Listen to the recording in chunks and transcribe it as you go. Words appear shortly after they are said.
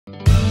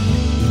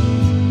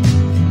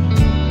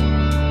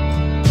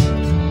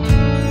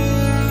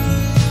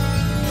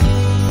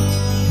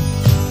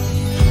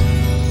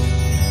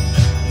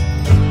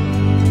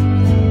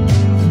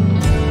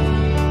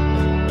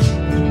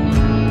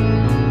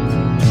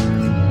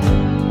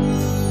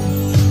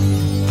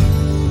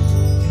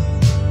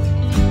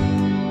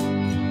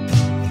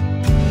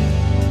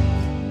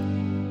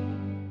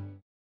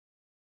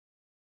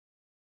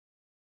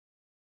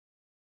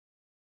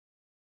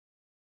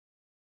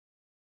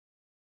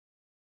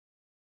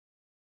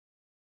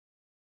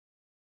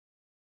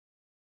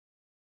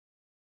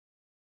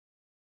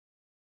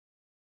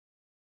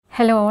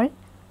Hello all,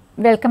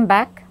 welcome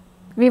back.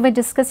 We were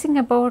discussing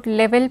about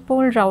level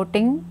pool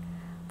routing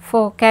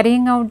for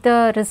carrying out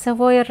the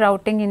reservoir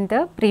routing in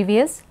the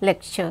previous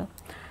lecture.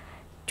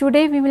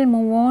 Today we will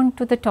move on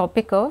to the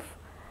topic of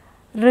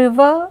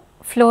river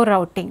flow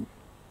routing.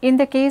 In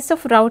the case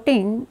of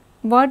routing,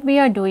 what we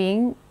are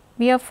doing,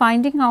 we are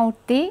finding out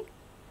the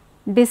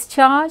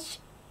discharge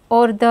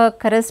or the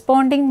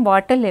corresponding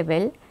water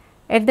level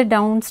at the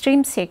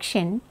downstream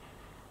section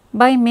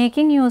by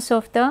making use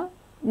of the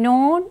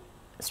known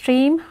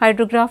stream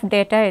hydrograph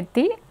data at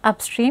the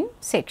upstream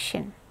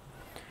section.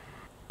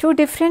 Two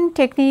different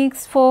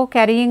techniques for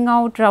carrying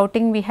out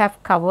routing we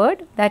have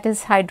covered, that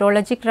is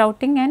hydrologic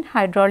routing and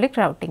hydraulic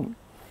routing.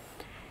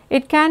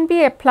 It can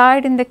be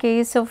applied in the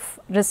case of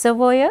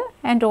reservoir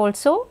and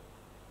also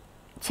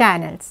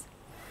channels.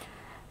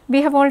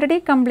 We have already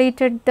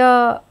completed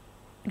the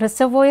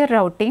reservoir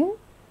routing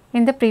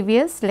in the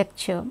previous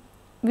lecture.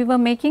 We were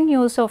making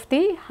use of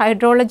the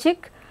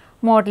hydrologic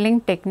modeling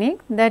technique,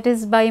 that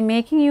is by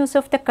making use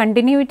of the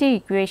continuity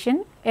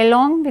equation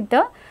along with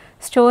the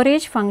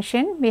storage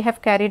function we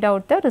have carried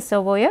out the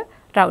reservoir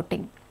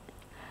routing.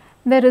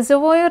 The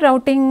reservoir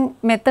routing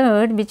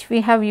method which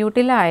we have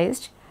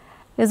utilized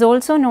is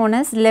also known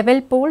as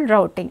level pool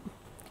routing.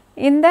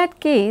 In that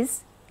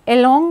case,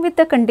 along with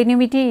the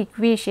continuity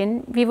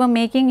equation, we were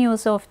making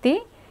use of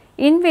the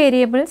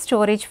invariable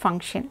storage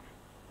function.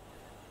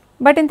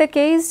 But in the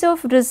case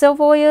of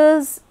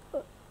reservoirs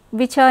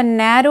which are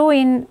narrow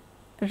in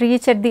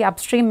reach at the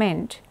upstream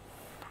end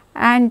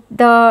and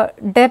the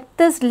depth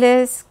is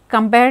less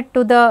compared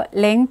to the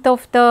length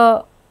of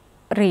the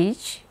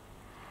reach,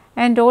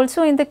 and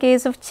also in the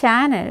case of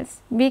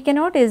channels, we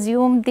cannot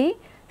assume the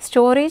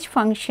storage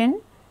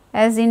function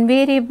as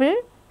invariable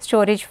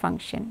storage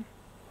function.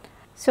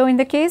 So, in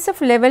the case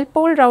of level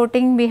pool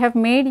routing, we have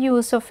made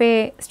use of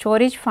a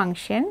storage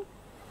function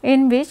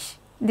in which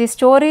the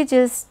storage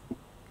is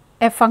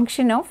a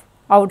function of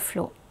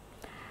outflow.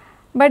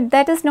 But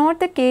that is not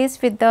the case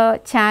with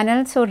the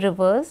channels or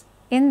rivers,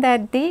 in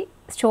that the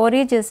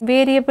storage is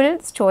variable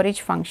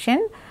storage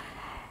function.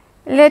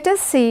 Let us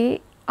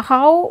see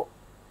how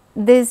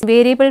this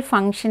variable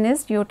function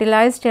is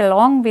utilized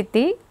along with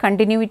the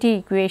continuity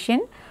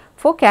equation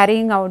for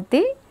carrying out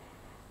the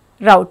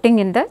routing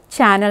in the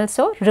channels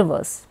or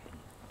rivers.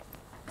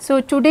 So,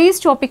 today's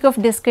topic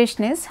of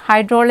discussion is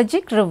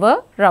hydrologic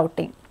river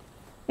routing.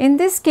 In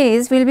this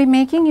case, we will be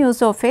making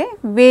use of a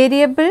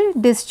variable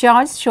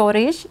discharge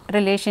storage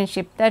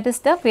relationship, that is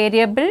the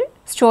variable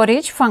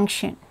storage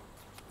function.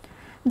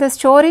 The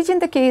storage in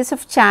the case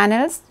of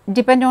channels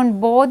depend on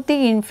both the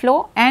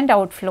inflow and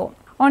outflow.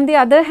 On the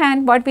other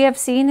hand, what we have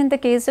seen in the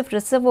case of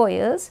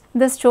reservoirs,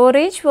 the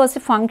storage was a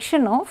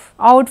function of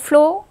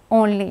outflow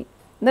only.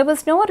 There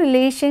was no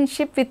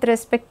relationship with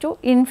respect to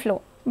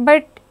inflow.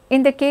 But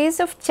in the case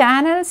of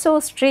channels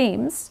or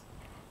streams,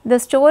 the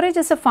storage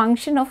is a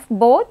function of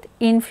both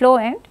inflow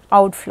and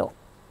outflow.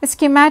 A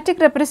schematic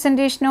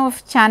representation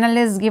of channel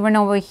is given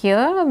over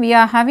here. We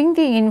are having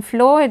the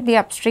inflow at the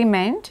upstream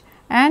end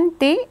and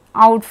the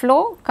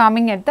outflow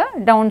coming at the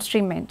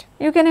downstream end.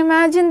 You can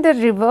imagine the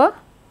river,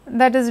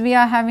 that is we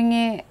are having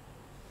a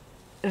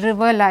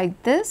river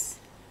like this,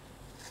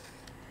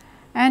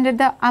 and at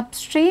the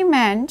upstream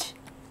end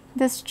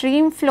the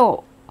stream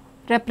flow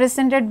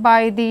represented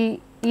by the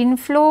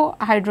inflow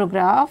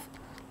hydrograph,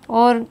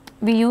 or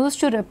we used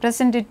to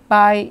represent it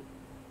by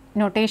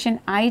notation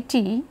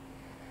IT,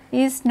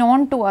 is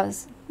known to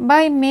us.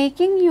 By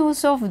making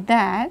use of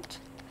that,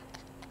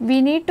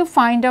 we need to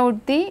find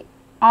out the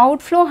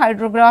outflow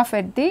hydrograph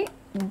at the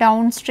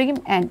downstream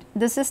end.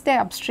 This is the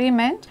upstream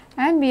end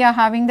and we are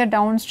having the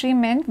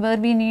downstream end where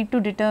we need to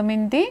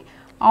determine the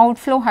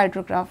outflow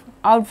hydrograph.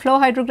 Outflow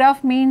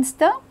hydrograph means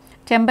the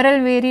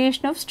temporal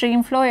variation of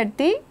stream flow at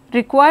the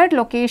required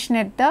location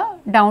at the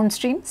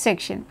downstream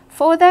section.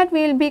 For that,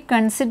 we will be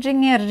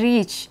considering a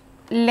reach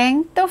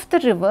length of the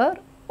river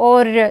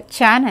or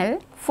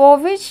channel for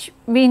which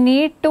we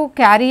need to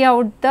carry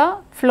out the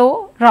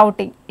flow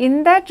routing.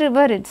 In that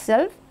river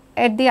itself,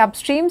 at the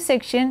upstream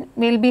section,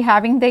 we will be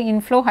having the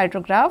inflow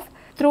hydrograph.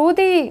 Through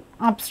the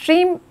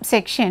upstream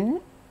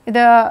section,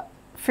 the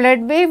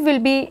flood wave will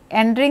be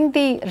entering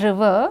the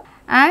river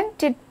and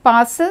it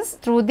passes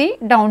through the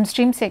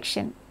downstream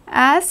section.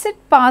 As it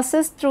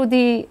passes through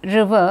the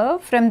river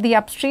from the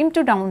upstream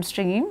to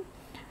downstream,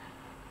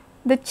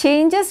 the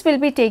changes will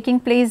be taking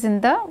place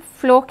in the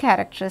flow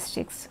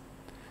characteristics.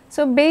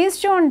 So,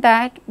 based on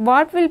that,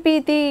 what will be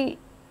the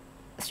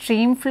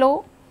stream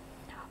flow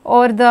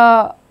or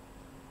the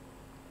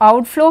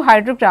outflow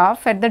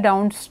hydrograph at the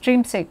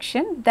downstream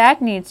section,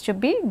 that needs to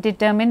be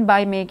determined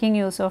by making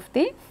use of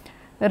the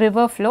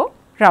river flow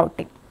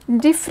routing.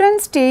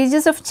 Different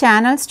stages of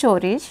channel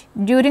storage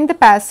during the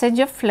passage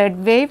of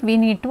flood wave we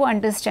need to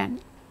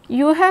understand.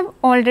 You have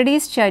already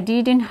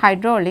studied in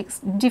hydraulics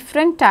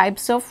different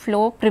types of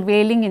flow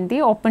prevailing in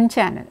the open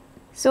channel.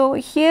 So,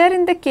 here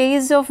in the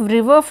case of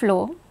river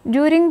flow,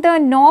 during the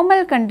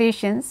normal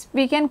conditions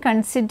we can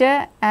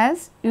consider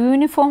as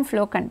uniform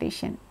flow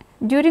condition.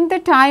 During the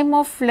time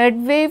of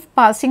flood wave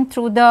passing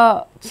through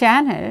the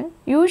channel,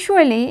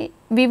 usually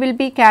we will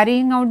be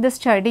carrying out the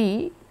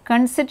study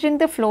considering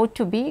the flow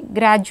to be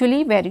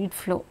gradually varied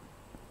flow.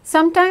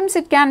 Sometimes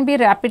it can be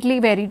rapidly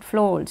varied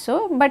flow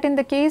also, but in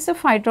the case of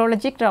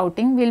hydrologic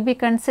routing, we will be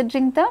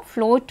considering the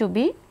flow to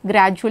be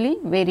gradually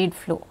varied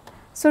flow.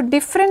 So,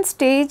 different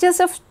stages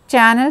of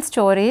channel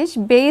storage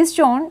based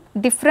on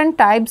different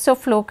types of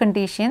flow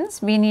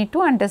conditions we need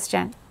to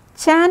understand.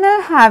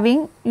 Channel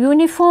having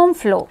uniform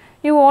flow.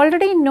 You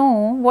already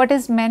know what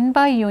is meant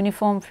by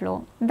uniform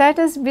flow. That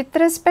is, with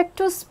respect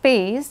to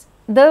space,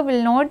 there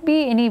will not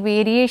be any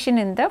variation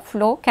in the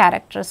flow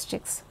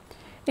characteristics.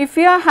 If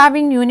we are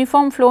having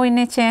uniform flow in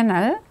a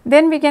channel,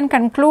 then we can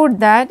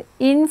conclude that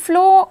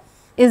inflow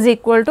is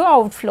equal to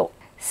outflow.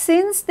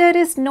 Since there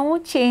is no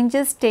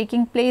changes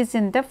taking place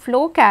in the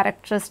flow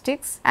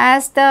characteristics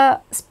as the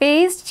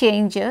space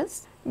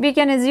changes, we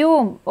can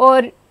assume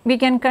or we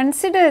can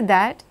consider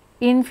that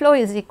inflow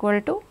is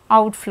equal to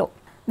outflow.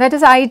 That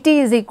is, IT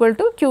is equal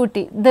to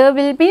QT. There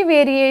will be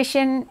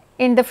variation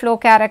in the flow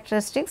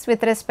characteristics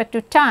with respect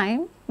to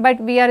time,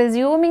 but we are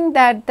assuming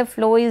that the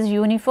flow is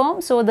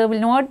uniform. So, there will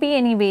not be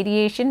any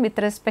variation with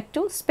respect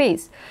to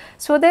space.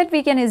 So, that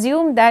we can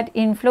assume that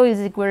inflow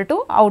is equal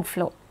to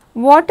outflow.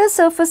 Water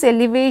surface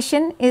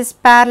elevation is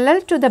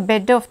parallel to the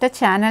bed of the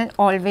channel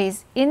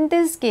always. In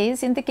this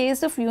case, in the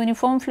case of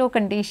uniform flow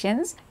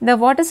conditions, the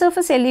water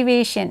surface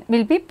elevation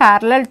will be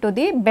parallel to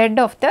the bed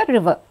of the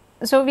river.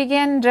 So, we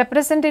can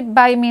represent it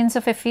by means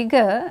of a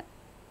figure.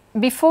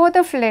 Before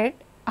the flood,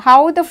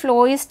 how the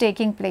flow is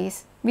taking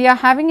place. We are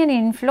having an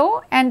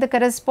inflow and the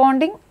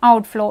corresponding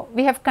outflow.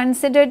 We have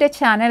considered a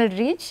channel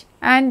reach,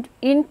 and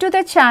into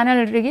the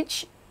channel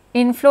reach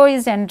inflow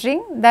is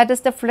entering, that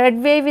is the flood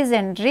wave is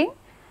entering,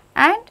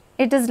 and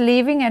it is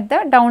leaving at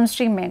the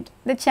downstream end.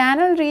 The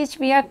channel reach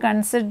we are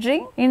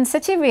considering in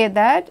such a way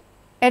that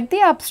at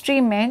the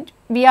upstream end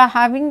we are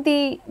having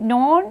the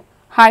known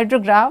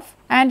hydrograph,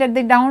 and at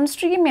the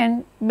downstream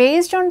end,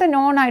 based on the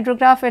known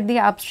hydrograph at the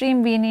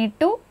upstream, we need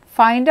to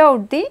find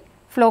out the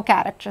flow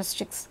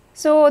characteristics.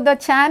 So, the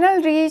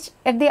channel reach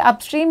at the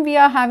upstream we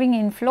are having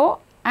inflow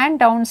and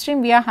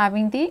downstream we are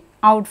having the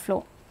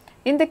outflow.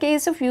 In the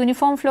case of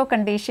uniform flow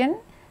condition,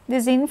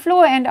 this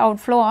inflow and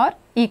outflow are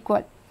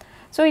equal.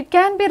 So, it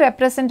can be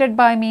represented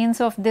by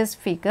means of this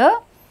figure.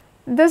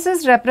 This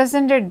is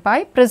represented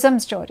by prism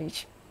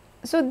storage.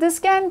 So, this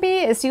can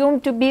be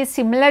assumed to be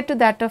similar to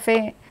that of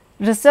a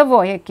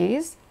reservoir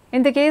case.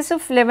 In the case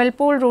of level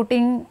pool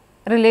routing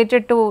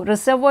related to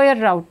reservoir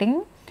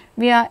routing,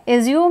 we are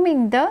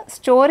assuming the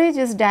storage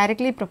is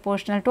directly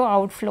proportional to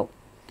outflow.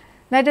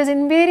 That is,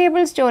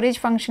 invariable storage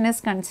function is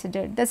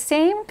considered. The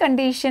same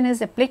condition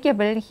is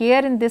applicable here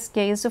in this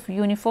case of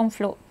uniform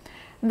flow,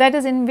 that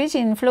is, in which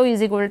inflow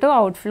is equal to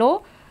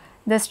outflow.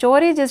 The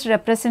storage is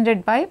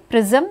represented by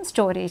prism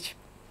storage.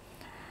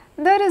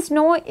 There is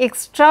no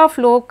extra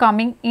flow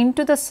coming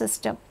into the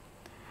system,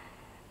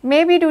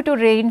 maybe due to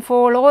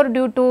rainfall or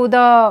due to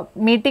the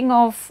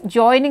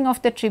joining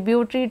of the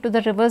tributary to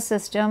the river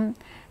system.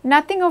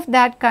 Nothing of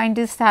that kind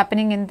is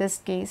happening in this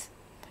case.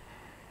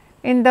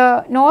 In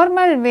the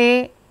normal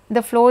way,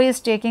 the flow is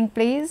taking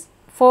place,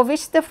 for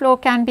which the flow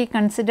can be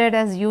considered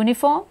as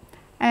uniform,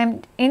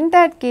 and in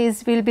that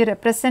case we will be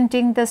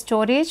representing the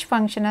storage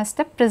function as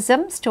the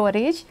prism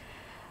storage,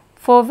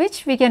 for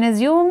which we can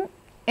assume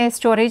a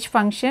storage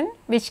function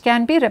which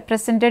can be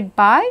represented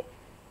by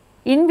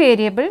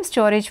invariable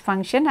storage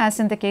function as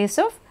in the case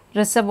of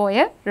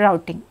reservoir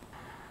routing.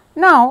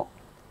 Now,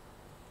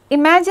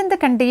 imagine the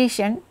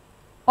condition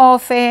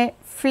of a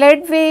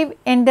flood wave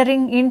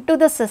entering into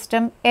the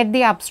system at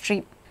the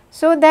upstream.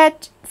 So,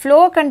 that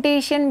flow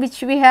condition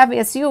which we have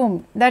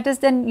assumed, that is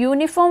the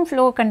uniform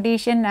flow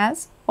condition,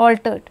 has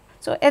altered.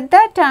 So, at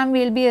that time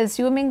we will be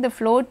assuming the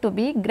flow to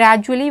be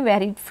gradually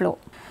varied flow.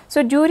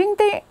 So, during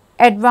the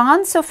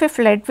advance of a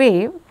flood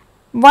wave,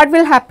 what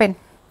will happen?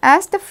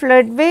 As the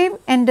flood wave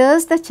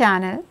enters the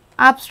channel,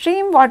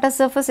 upstream water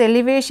surface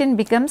elevation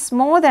becomes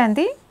more than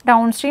the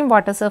downstream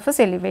water surface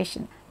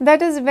elevation.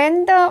 That is,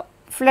 when the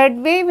flood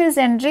wave is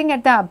entering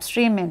at the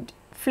upstream end.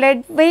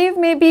 Flood wave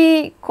may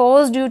be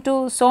caused due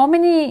to so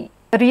many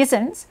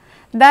reasons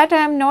that I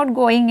am not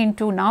going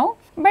into now,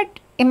 but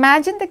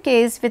imagine the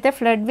case with a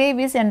flood wave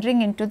is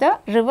entering into the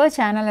river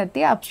channel at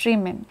the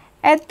upstream end.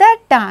 At that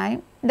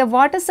time, the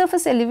water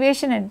surface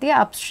elevation at the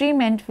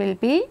upstream end will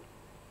be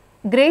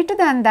greater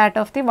than that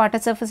of the water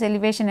surface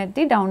elevation at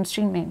the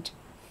downstream end.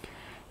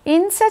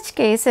 In such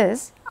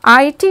cases,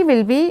 IT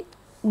will be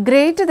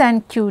greater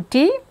than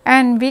QT,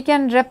 and we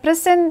can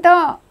represent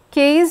the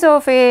case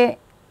of a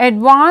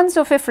advance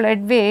of a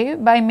flood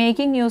wave by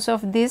making use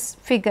of this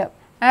figure.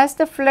 As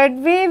the flood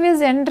wave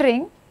is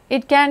entering,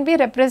 it can be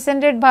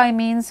represented by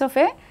means of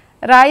a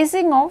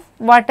rising of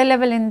water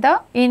level in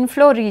the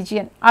inflow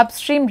region,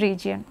 upstream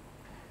region.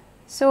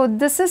 So,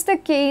 this is the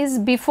case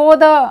before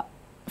the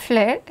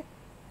flood.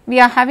 We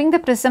are having the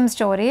prism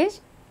storage.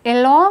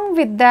 Along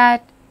with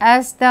that,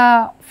 as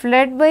the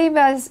flood wave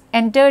has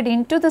entered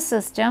into the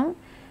system,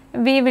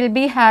 we will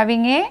be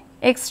having a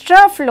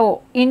extra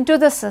flow into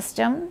the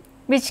system,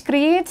 which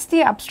creates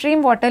the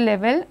upstream water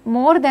level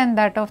more than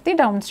that of the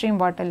downstream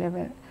water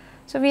level.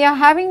 So, we are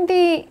having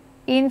the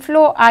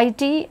inflow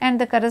IT and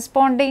the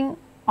corresponding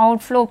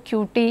outflow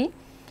QT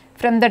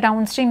from the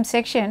downstream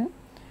section,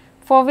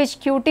 for which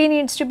QT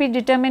needs to be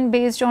determined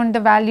based on the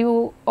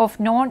value of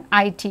known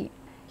IT.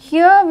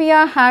 Here we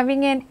are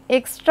having an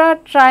extra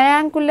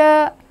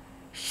triangular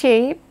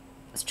shape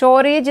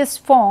storage is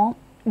formed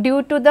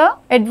due to the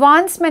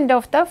advancement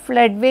of the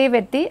flood wave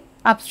at the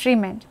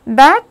upstream end.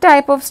 That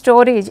type of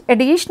storage,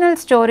 additional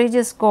storage,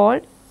 is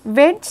called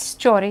wedge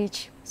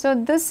storage. So,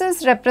 this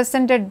is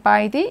represented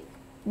by the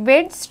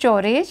wedge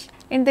storage.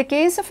 In the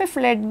case of a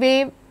flood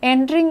wave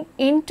entering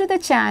into the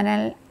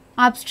channel,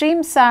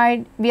 upstream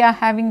side we are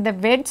having the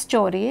wedge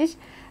storage,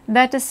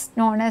 that is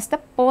known as the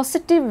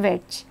positive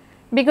wedge,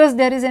 because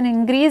there is an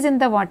increase in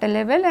the water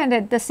level and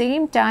at the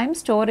same time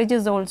storage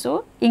is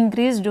also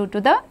increased due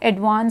to the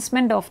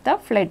advancement of the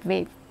flood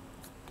wave.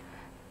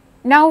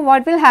 Now,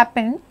 what will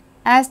happen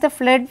as the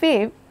flood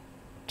wave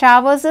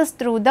traverses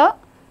through the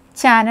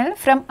channel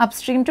from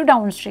upstream to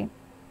downstream?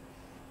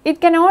 It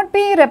cannot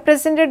be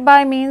represented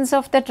by means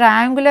of the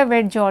triangular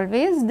wedge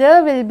always.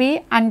 There will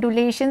be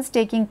undulations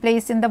taking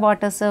place in the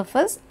water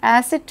surface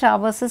as it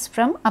traverses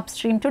from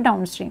upstream to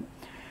downstream.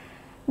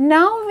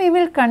 Now, we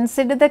will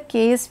consider the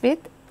case with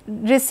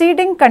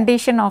receding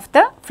condition of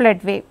the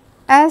flood wave.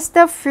 As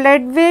the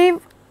flood wave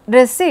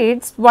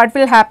recedes, what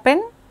will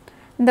happen?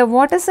 The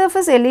water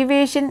surface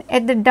elevation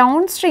at the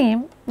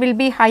downstream will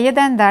be higher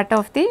than that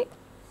of the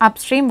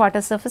upstream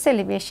water surface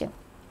elevation.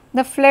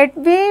 The flood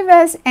wave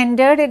has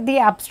entered at the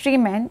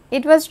upstream end.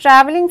 It was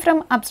travelling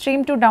from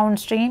upstream to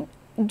downstream.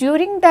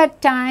 During that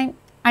time,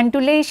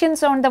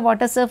 undulations on the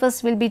water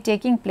surface will be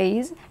taking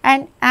place,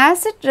 and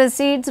as it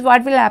recedes,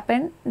 what will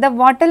happen? The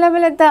water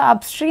level at the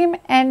upstream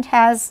end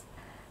has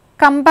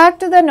come back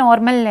to the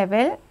normal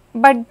level,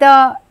 but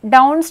the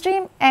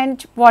downstream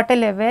end water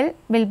level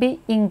will be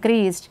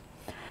increased.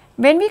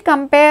 When we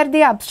compare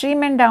the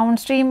upstream and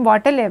downstream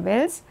water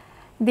levels,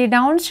 the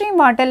downstream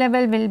water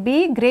level will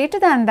be greater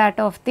than that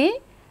of the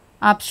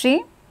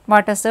upstream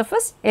water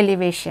surface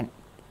elevation.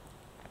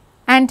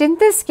 And in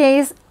this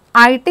case,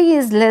 IT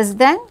is less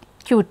than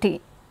QT.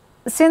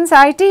 Since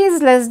IT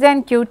is less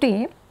than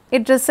QT,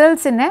 it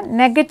results in a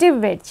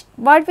negative wedge.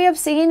 What we have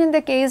seen in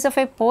the case of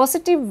a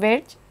positive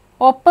wedge,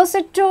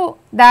 opposite to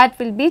that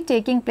will be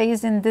taking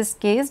place in this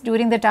case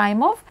during the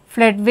time of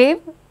flood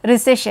wave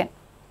recession.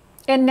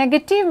 A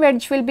negative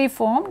wedge will be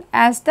formed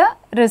as the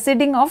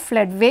receding of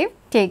flood wave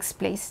takes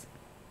place.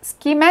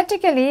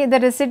 Schematically, the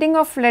receding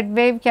of flood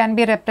wave can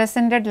be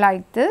represented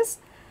like this.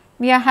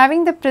 We are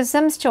having the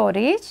prism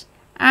storage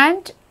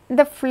and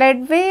the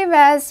flood wave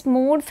has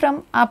moved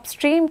from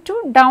upstream to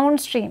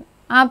downstream.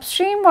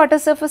 Upstream water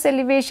surface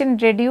elevation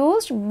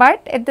reduced,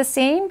 but at the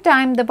same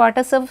time the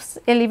water surface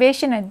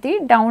elevation at the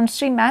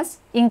downstream has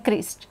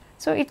increased.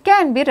 So, it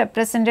can be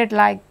represented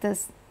like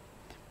this.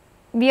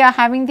 We are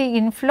having the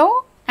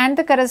inflow and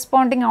the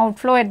corresponding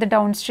outflow at the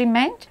downstream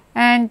end,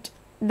 and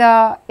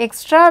the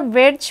extra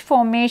wedge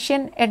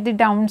formation at the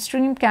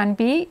downstream can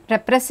be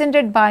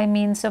represented by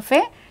means of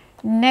a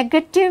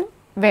negative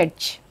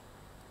wedge.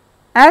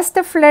 As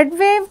the flood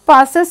wave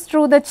passes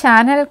through the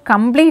channel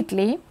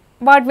completely,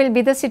 what will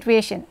be the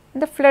situation?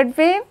 The flood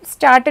wave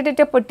started at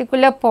a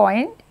particular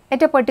point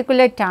at a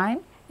particular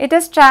time. It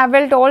has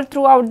travelled all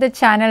throughout the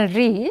channel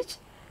reach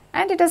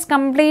and it has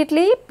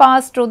completely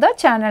passed through the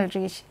channel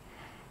reach.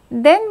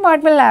 Then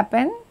what will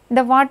happen?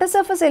 The water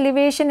surface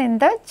elevation in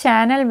the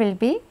channel will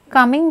be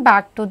coming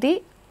back to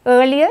the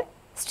earlier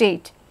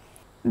state.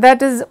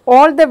 That is,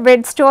 all the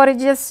wedge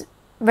storages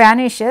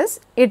vanishes.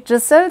 It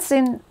results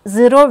in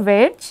zero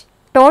wedge.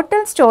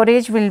 Total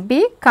storage will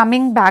be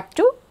coming back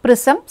to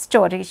prism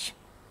storage,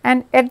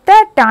 and at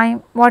that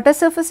time water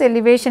surface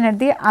elevation at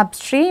the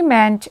upstream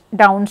and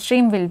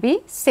downstream will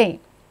be same.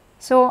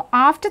 So,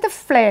 after the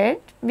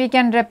flood we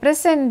can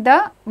represent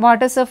the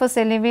water surface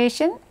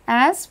elevation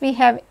as we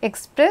have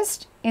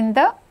expressed in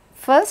the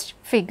first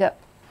figure.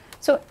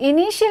 So,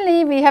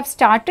 initially we have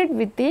started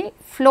with the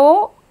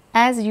flow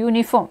as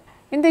uniform.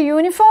 In the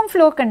uniform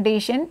flow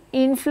condition,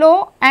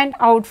 inflow and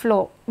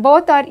outflow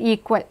both are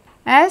equal.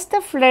 As the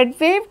flood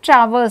wave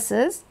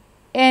traverses,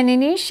 an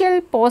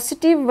initial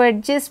positive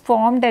wedge is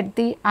formed at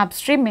the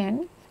upstream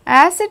end.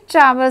 As it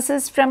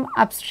traverses from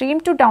upstream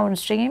to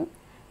downstream,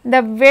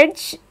 the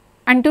wedge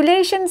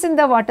undulations in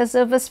the water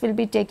surface will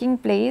be taking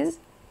place,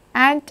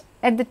 and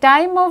at the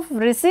time of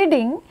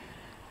receding,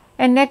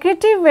 a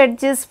negative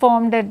wedge is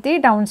formed at the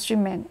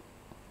downstream end.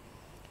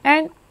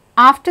 And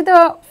after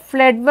the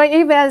flood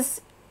wave has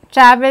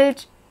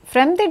travelled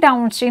from the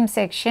downstream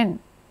section,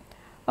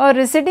 a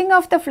receding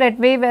of the flood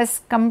wave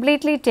has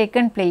completely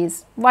taken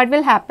place. What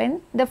will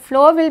happen? The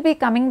flow will be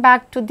coming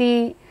back to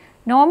the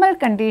normal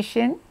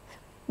condition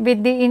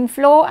with the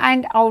inflow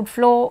and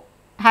outflow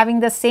having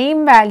the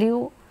same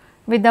value,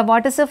 with the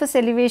water surface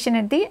elevation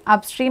at the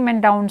upstream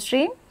and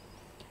downstream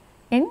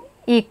in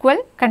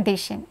equal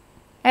condition.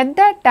 At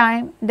that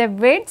time, the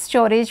wedge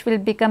storage will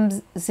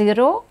become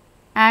 0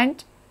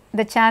 and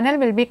the channel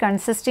will be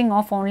consisting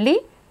of only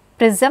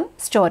prism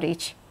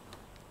storage.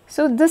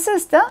 So, this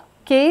is the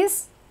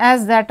case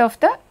as that of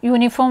the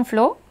uniform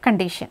flow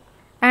condition,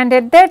 and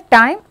at that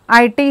time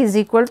IT is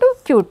equal to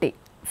QT.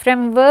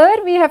 From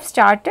where we have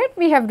started,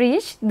 we have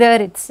reached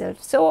there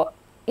itself. So,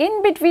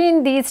 in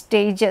between these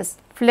stages,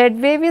 flood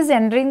wave is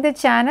entering the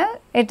channel,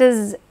 it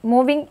is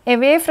moving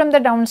away from the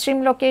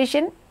downstream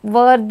location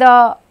where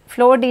the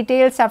flow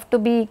details have to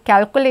be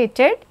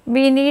calculated.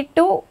 We need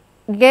to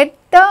get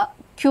the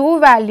Q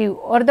value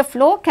or the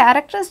flow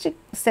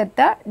characteristics at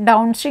the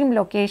downstream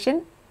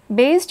location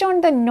based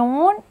on the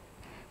known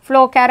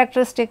flow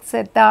characteristics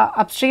at the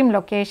upstream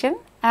location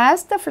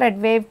as the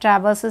flood wave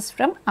traverses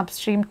from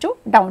upstream to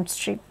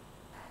downstream.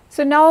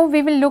 So, now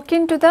we will look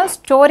into the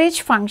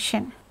storage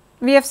function.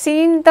 We have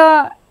seen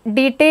the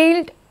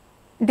detailed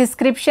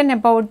description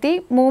about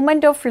the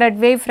movement of flood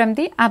wave from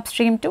the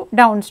upstream to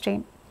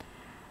downstream.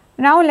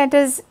 Now, let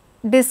us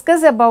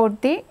discuss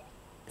about the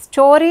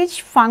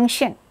storage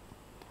function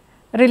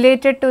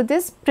related to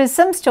this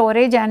prism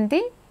storage and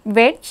the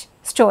wedge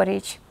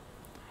storage.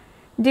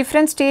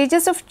 Different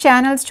stages of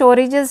channel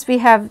storages we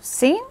have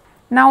seen.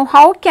 Now,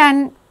 how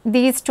can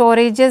these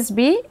storages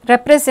be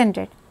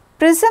represented?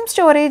 Prism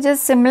storage is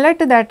similar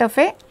to that of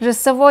a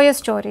reservoir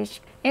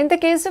storage. In the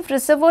case of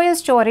reservoir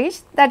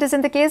storage, that is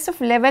in the case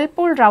of level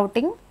pool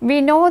routing,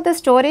 we know the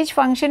storage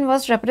function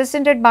was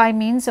represented by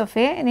means of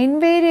an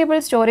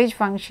invariable storage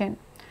function,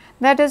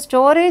 that is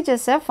storage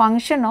is a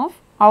function of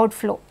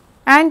outflow.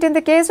 And in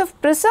the case of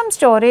prism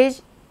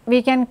storage,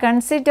 we can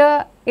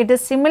consider it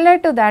is similar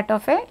to that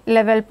of a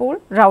level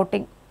pool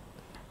routing.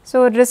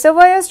 So,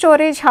 reservoir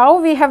storage, how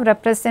we have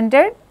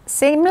represented,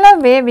 similar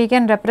way we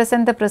can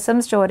represent the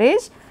prism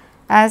storage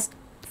as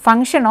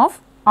function of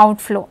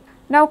outflow.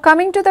 Now,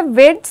 coming to the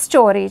wedge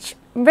storage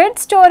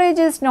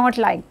is not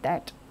like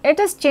that, it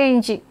is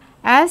changing.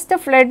 As the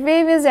flood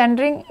wave is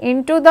entering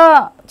into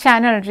the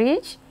channel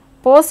reach,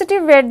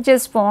 positive wedge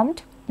is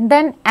formed,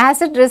 then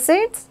as it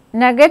recedes,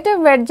 negative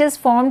wedge is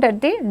formed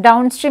at the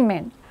downstream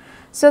end.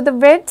 So, the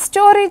wedge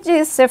storage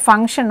is a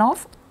function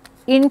of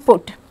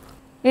input.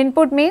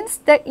 Input means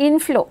the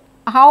inflow,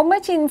 how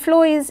much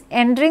inflow is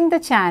entering the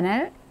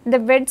channel. The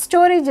wedge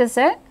storage is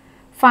a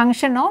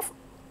function of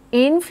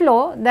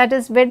inflow, that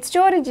is wedge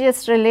storage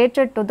is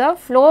related to the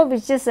flow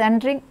which is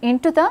entering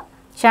into the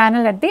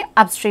channel at the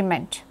upstream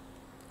end.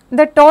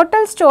 The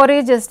total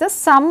storage is the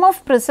sum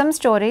of prism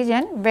storage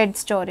and wedge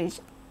storage.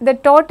 The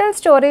total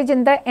storage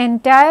in the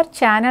entire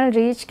channel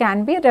reach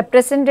can be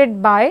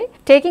represented by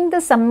taking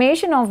the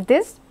summation of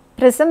this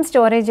prism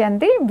storage and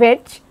the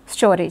wedge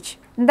storage.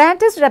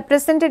 That is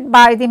represented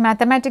by the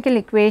mathematical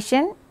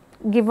equation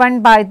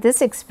given by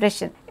this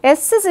expression.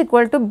 S is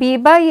equal to B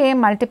by A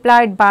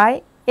multiplied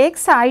by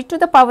x I to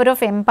the power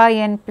of m by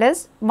n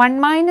plus 1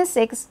 minus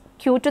x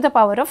q to the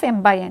power of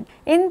m by n.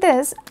 In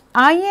this,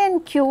 I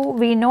and q,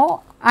 we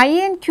know I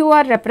and q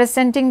are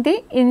representing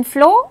the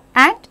inflow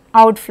and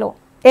outflow.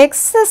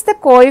 X is the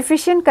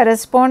coefficient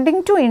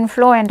corresponding to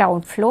inflow and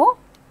outflow.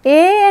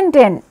 A and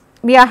n,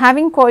 we are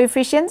having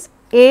coefficients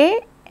A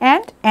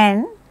and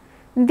n.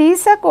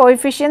 These are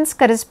coefficients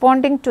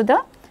corresponding to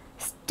the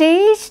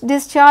stage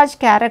discharge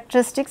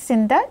characteristics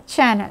in the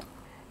channel.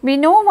 We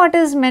know what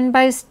is meant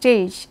by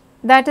stage,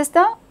 that is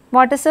the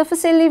water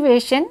surface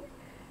elevation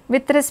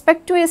with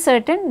respect to a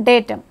certain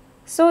datum.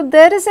 So,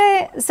 there is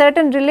a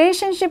certain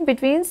relationship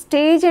between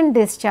stage and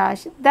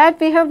discharge that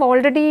we have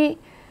already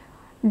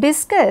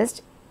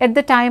discussed at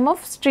the time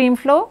of stream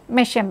flow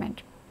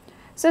measurement.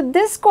 So,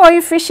 this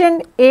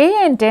coefficient A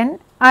and n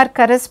are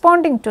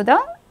corresponding to the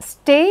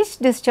stage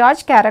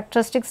discharge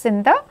characteristics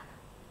in the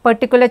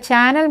particular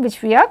channel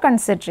which we are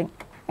considering.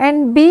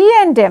 And B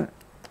and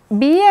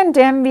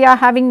M we are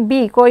having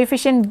B,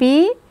 coefficient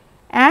B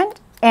and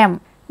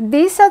M.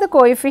 These are the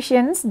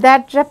coefficients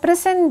that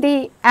represent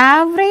the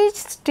average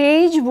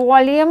stage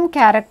volume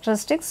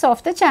characteristics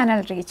of the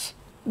channel reach.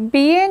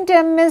 B and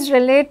M is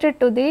related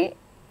to the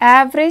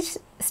average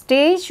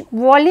stage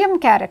volume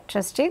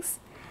characteristics.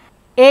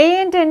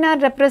 A and N are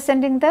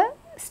representing the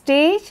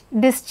stage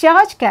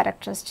discharge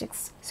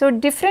characteristics. So,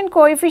 different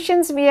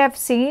coefficients we have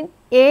seen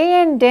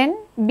A and N,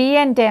 B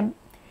and M.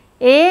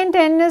 A and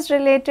N is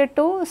related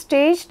to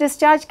stage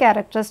discharge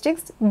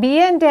characteristics, B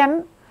and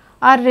M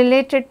are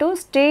related to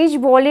stage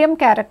volume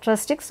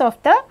characteristics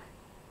of the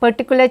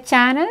particular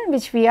channel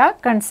which we are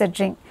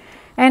considering,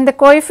 and the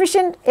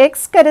coefficient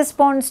x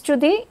corresponds to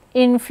the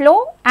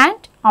inflow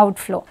and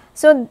outflow.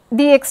 So,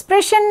 the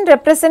expression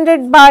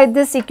represented by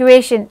this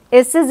equation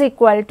S is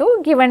equal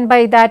to, given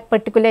by that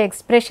particular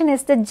expression,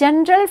 is the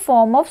general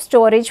form of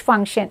storage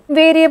function,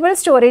 variable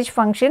storage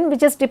function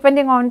which is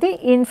depending on the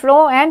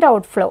inflow and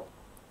outflow,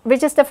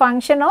 which is the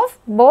function of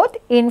both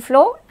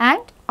inflow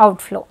and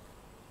outflow.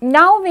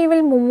 Now, we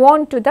will move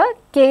on to the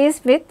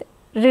case with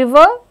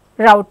river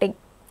routing,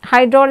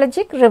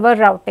 hydrologic river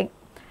routing.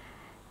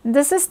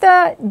 This is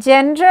the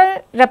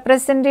general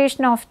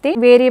representation of the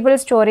variable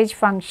storage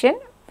function,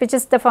 which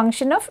is the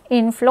function of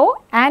inflow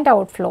and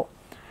outflow.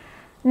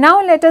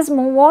 Now, let us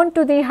move on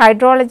to the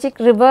hydrologic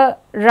river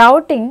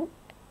routing,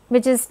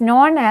 which is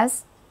known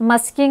as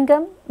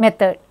Muskingum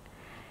method.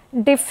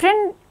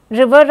 different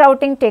river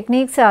routing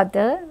techniques are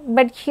there,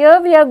 but here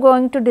we are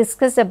going to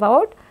discuss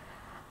about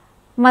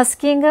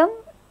Muskingum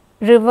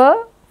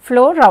river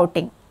flow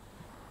routing.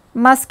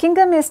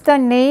 Muskingum is the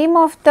name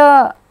of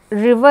the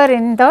river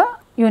in the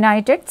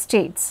United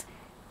States.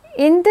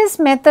 In this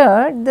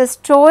method, the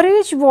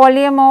storage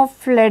volume of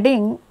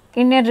flooding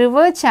in a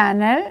river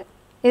channel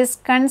is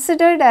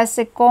considered as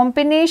a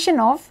combination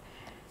of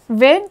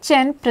wedge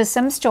and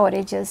prism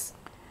storages.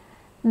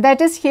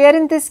 That is, here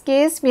in this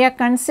case we are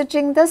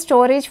considering the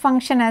storage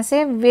function as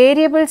a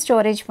variable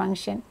storage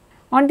function.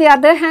 On the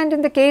other hand,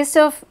 in the case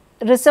of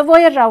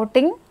reservoir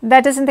routing,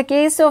 that is in the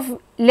case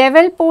of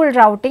level pool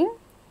routing,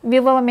 we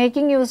were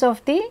making use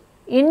of the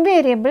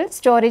invariable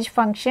storage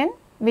function,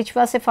 which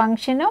was a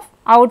function of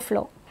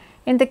outflow.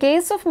 In the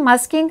case of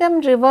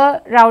Muskingum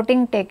river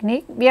routing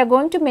technique, we are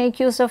going to make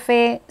use of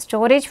a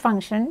storage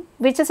function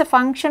which is a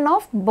function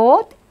of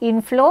both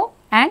inflow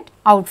and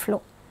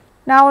outflow.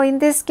 Now, in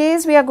this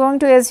case, we are going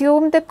to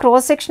assume the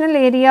cross sectional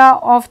area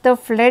of the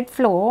flood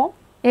flow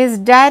is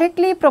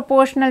directly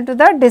proportional to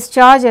the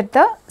discharge at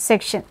the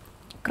section.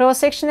 Cross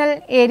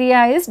sectional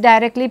area is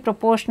directly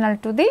proportional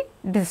to the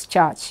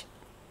discharge.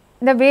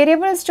 The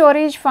variable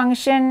storage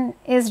function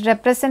is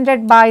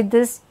represented by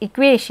this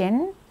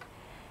equation.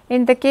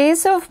 In the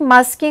case of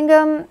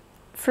Muskingum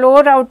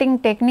flow routing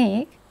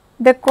technique,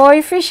 the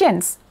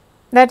coefficients,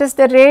 that is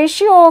the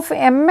ratio of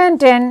m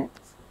and n,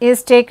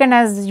 is taken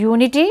as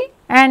unity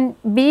and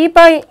b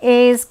by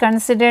a is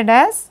considered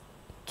as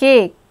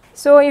k.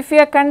 So, if we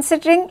are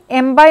considering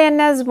m by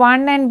n as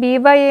 1 and b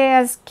by a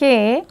as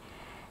k,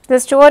 the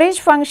storage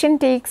function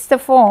takes the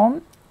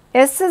form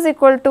S is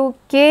equal to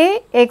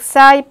k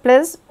xi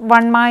plus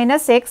 1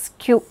 minus x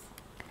q.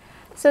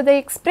 So, the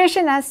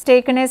expression has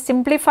taken a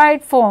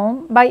simplified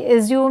form by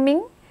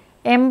assuming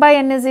m by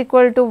n is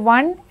equal to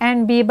 1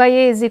 and b by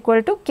a is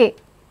equal to k.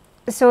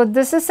 So,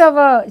 this is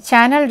our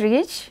channel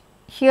reach.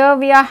 Here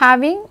we are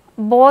having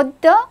both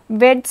the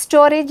wedge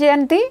storage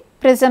and the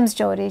prism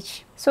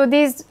storage. So,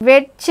 these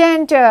wedge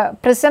and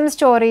prism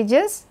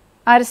storages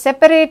are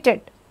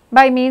separated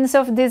by means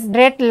of this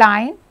red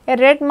line. A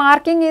red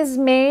marking is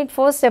made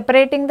for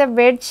separating the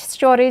wedge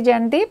storage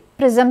and the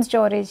prism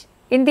storage.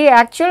 In the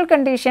actual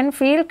condition,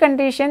 field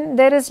condition,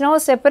 there is no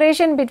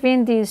separation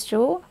between these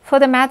two. For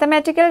the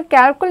mathematical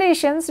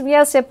calculations, we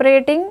are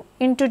separating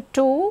into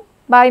two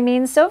by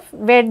means of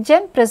wedge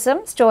and prism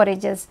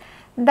storages.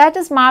 That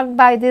is marked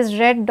by these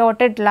red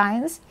dotted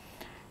lines.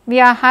 We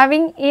are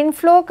having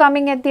inflow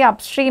coming at the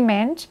upstream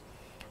end,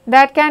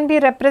 that can be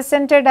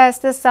represented as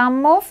the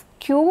sum of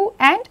q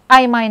and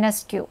I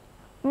minus q.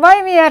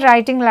 Why we are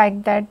writing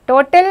like that?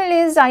 Total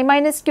is I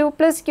minus q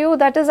plus q,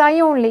 that is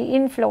I only,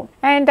 inflow,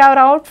 and our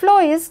outflow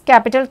is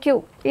capital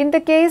Q. In the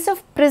case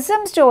of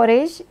prism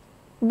storage,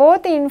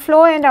 both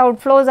inflow and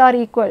outflows are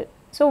equal.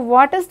 So,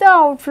 what is the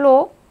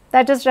outflow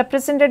that is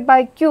represented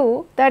by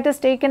q, that is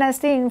taken as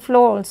the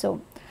inflow also.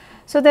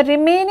 So, the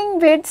remaining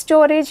wedge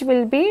storage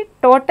will be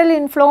total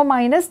inflow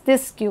minus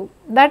this q.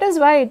 That is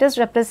why it is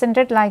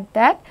represented like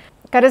that.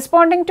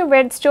 Corresponding to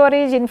wedge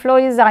storage, inflow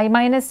is I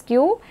minus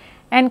q,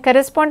 and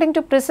corresponding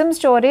to prism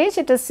storage,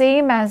 it is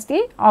same as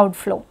the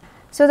outflow.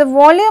 So, the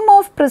volume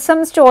of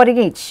prism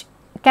storage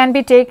can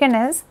be taken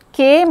as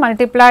k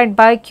multiplied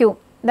by q.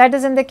 That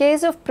is, in the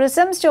case of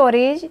prism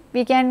storage,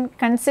 we can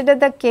consider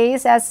the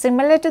case as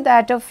similar to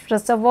that of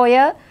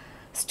reservoir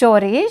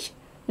storage.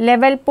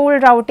 Level pool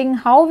routing,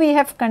 how we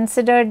have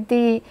considered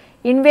the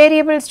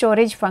invariable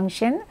storage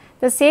function,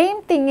 the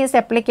same thing is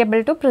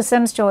applicable to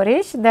prism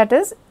storage, that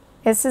is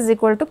S is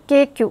equal to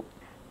kq.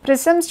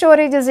 Prism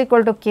storage is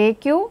equal to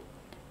kq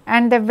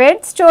and the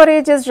wedge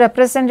storage is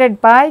represented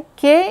by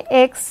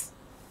kx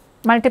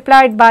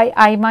multiplied by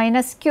I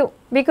minus q,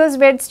 because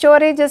wedge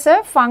storage is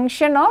a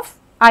function of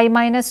I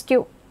minus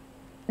q.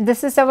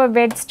 This is our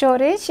wedge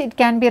storage, it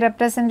can be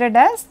represented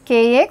as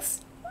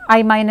kx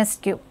I minus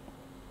q,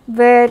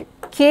 where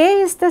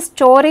k is the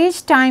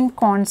storage time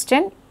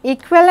constant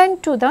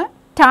equivalent to the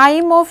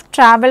time of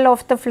travel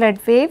of the flood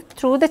wave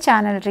through the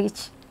channel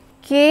reach.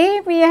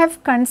 K we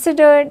have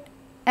considered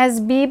as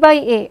b by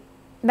a,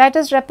 that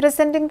is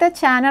representing the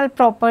channel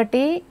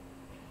property.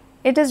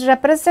 It is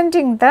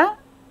representing the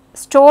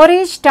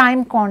storage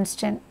time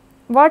constant.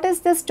 What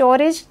is the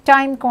storage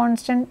time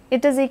constant?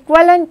 It is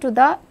equivalent to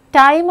the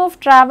time of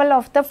travel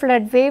of the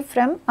flood wave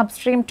from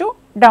upstream to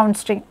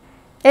downstream.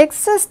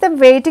 X is the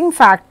weighting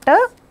factor.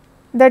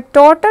 The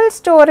total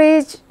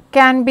storage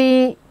can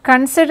be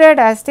considered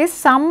as the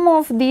sum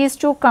of these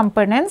two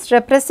components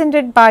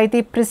represented by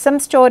the prism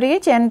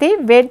storage and the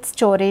wedge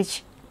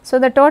storage. So,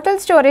 the total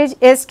storage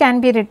S can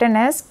be written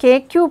as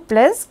kq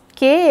plus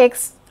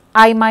kx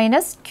I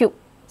minus q.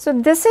 So,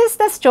 this is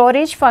the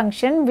storage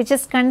function which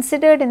is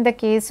considered in the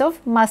case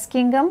of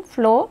Muskingum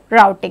flow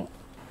routing.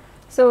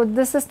 So,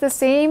 this is the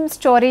same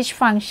storage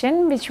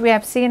function which we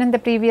have seen in the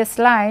previous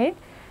slide.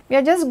 We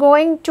are just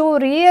going to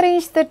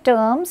rearrange the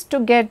terms to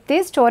get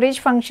the storage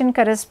function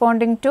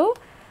corresponding to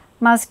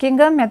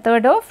Muskingum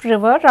method of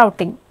river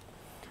routing.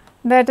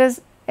 That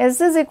is,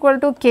 S is equal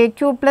to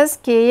kq plus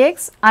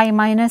kx I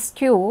minus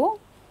q.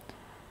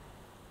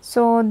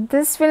 So,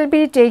 this will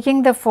be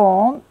taking the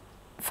form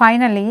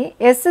finally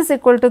S is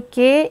equal to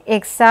K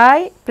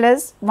xi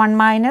plus 1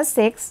 minus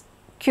x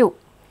q.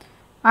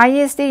 I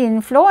is the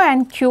inflow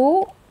and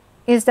q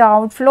is the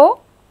outflow,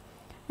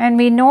 and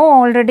we know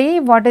already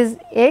what is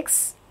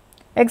x.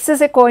 X is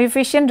a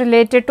coefficient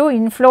related to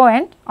inflow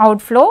and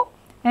outflow,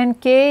 and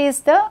k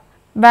is the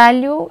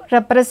value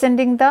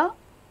representing the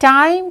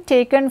time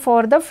taken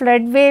for the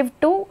flood wave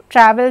to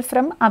travel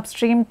from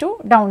upstream to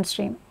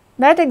downstream.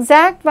 That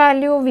exact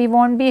value we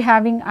will not be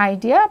having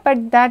idea,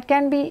 but that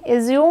can be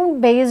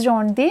assumed based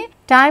on the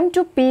time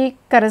to peak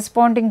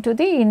corresponding to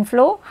the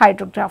inflow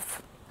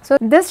hydrograph. So,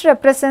 this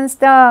represents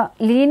the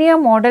linear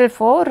model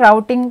for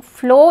routing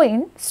flow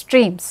in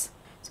streams.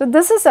 So,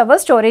 this is our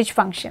storage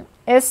function.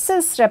 S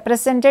is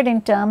represented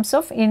in terms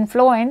of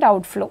inflow and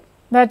outflow,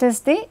 that is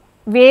the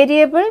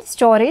variable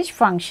storage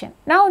function.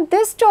 Now,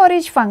 this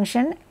storage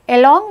function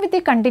along with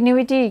the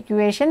continuity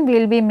equation we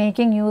will be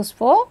making use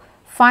for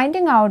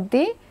finding out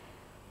the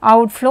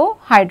outflow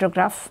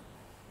hydrograph.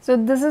 So,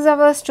 this is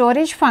our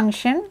storage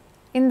function,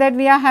 in that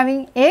we are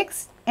having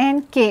x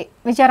and k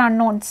which are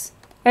unknowns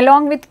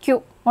along with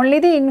q. Only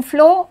the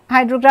inflow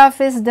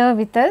hydrograph is there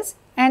with us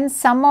and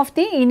some of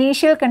the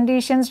initial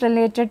conditions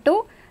related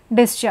to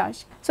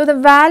discharge. So, the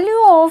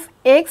value of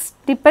x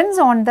depends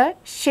on the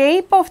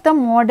shape of the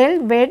model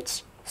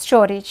wedge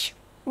storage.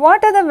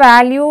 What are the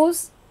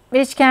values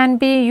which can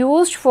be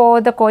used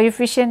for the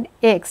coefficient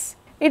x?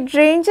 It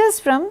ranges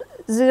from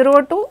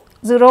 0 to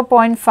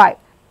 0.5.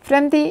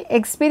 From the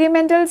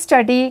experimental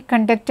study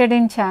conducted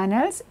in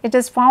channels, it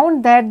is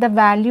found that the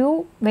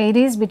value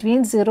varies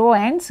between 0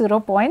 and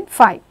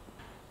 0.5.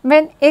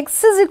 When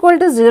x is equal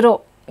to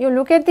 0, you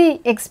look at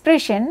the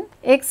expression,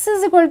 x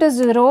is equal to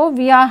 0,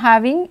 we are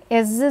having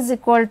s is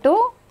equal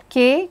to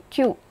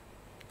kq.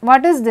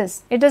 What is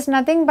this? It is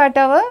nothing but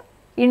our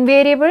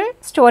invariable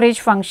storage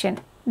function.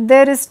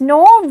 There is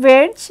no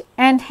wedge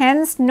and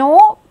hence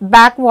no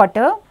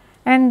backwater,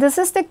 and this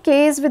is the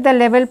case with the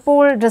level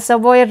pool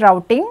reservoir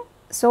routing.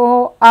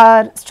 So,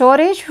 our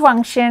storage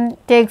function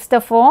takes the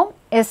form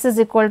S is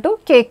equal to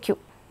kq.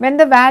 When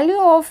the value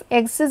of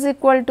x is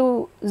equal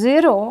to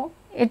 0,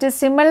 it is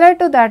similar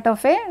to that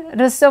of a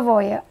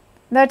reservoir.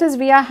 That is,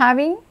 we are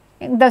having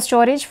the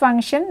storage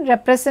function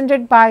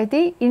represented by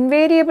the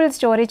invariable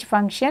storage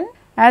function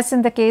as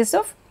in the case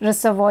of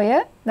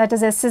reservoir, that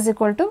is S is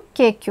equal to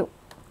kq.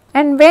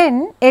 And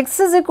when x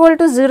is equal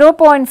to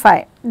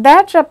 0.5,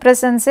 that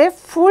represents a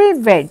full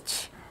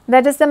wedge,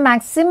 that is the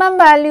maximum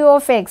value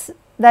of x,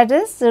 that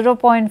is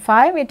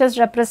 0.5, it is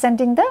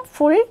representing the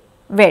full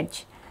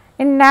wedge.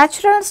 In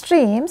natural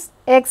streams,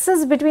 x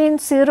is between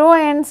 0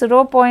 and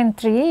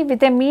 0.3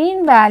 with a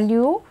mean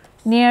value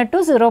near to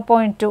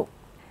 0.2.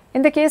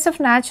 In the case of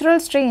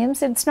natural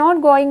streams, it is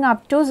not going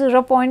up to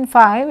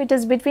 0.5, it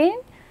is between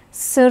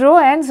 0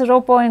 and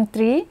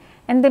 0.3,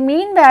 and the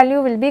mean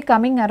value will be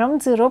coming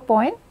around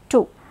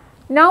 0.2.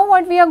 Now,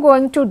 what we are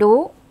going to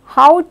do,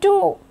 how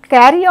to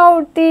carry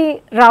out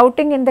the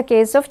routing in the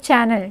case of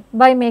channel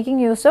by making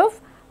use of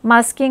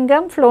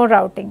Muskingum flow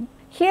routing.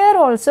 Here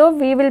also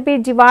we will be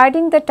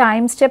dividing the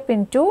time step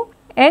into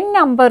n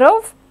number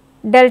of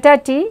delta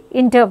t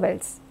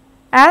intervals.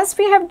 As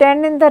we have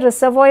done in the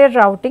reservoir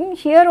routing,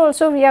 here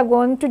also we are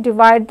going to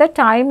divide the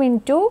time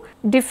into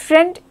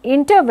different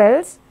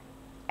intervals.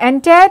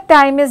 Entire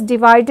time is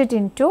divided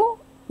into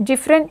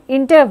different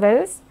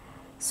intervals,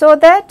 so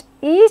that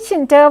each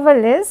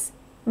interval is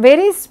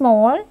very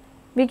small.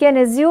 We can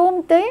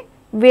assume the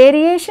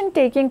variation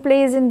taking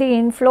place in the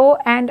inflow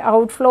and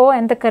outflow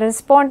and the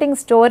corresponding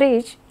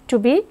storage to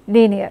be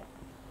linear.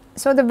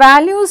 So, the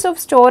values of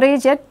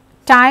storage at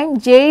time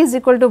j is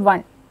equal to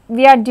 1.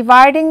 We are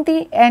dividing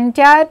the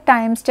entire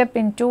time step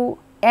into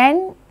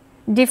n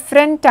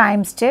different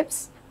time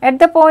steps. At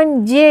the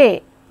point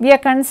j, we are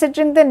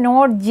considering the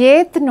node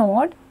jth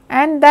node,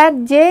 and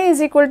that j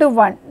is equal to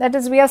 1, that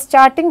is, we are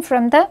starting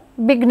from the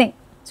beginning.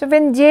 So,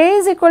 when j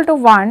is equal to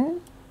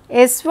 1,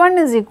 S1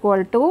 is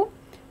equal to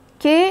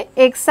k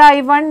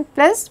xi1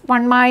 plus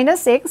 1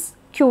 minus x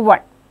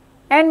q1,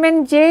 and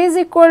when j is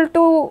equal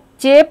to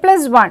j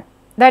plus 1,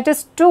 that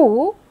is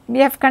 2, we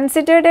have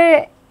considered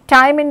a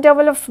time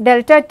interval of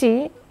delta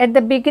t at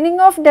the beginning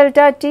of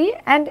delta t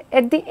and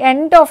at the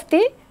end of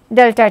the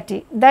delta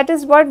t. That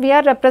is what we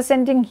are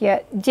representing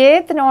here,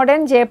 jth node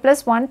and j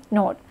plus 1th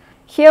node.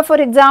 Here, for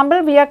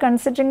example, we are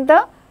considering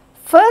the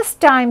first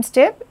time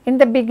step in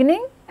the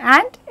beginning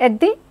and at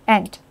the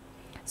end.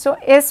 So,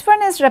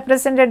 S1 is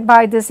represented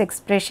by this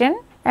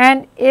expression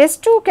and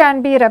S2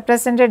 can be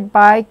represented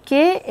by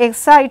k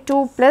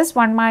xi2 plus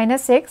 1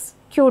 minus x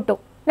q2.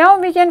 Now,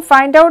 we can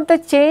find out the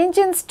change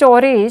in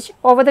storage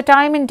over the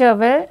time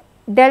interval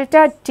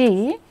delta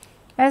t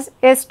as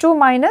S2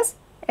 minus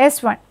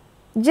S1.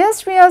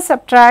 Just we are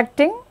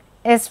subtracting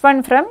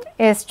S1 from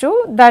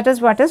S2, that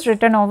is what is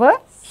written over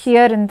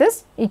here in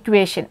this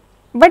equation.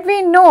 But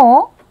we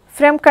know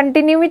from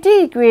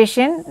continuity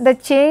equation, the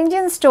change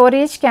in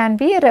storage can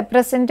be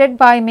represented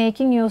by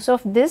making use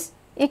of this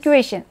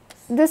equation.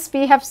 This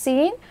we have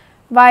seen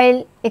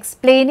while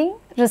explaining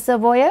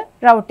reservoir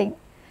routing.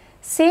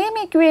 same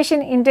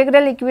equation,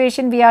 integral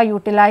equation we are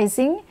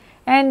utilizing,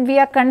 and we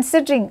are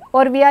considering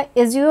or we are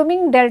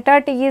assuming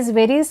delta t is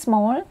very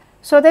small,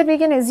 so that we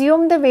can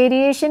assume the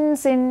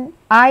variations in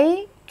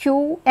I,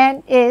 Q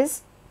and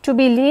S to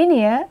be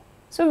linear.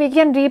 So, we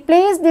can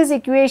replace this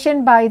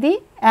equation by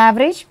the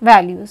average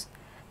values.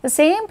 The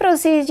same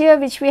procedure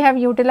which we have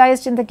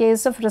utilized in the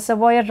case of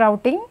reservoir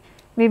routing,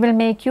 we will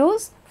make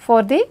use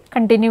for the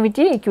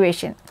continuity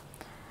equation.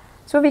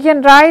 So, we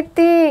can write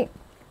the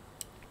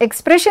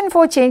expression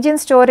for change in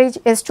storage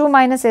S2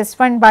 minus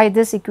S1 by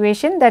this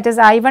equation, that is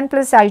I1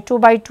 plus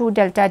I2 by 2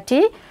 delta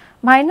T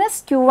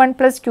minus Q1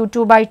 plus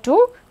Q2 by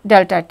 2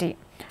 delta T.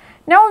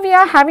 Now, we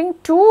are having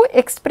two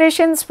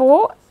expressions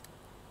for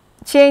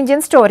change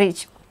in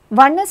storage.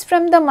 One is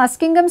from the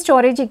Muskingum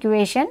storage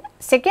equation,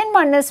 second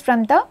one is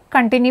from the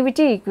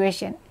continuity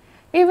equation.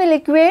 We will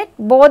equate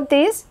both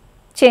these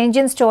change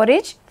in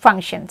storage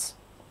functions.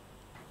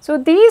 So,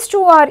 these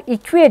two are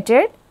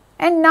equated,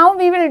 and now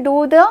we will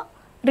do the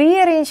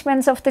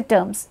rearrangements of the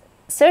terms.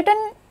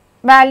 Certain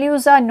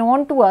values are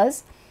known to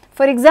us.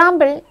 For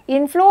example,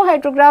 inflow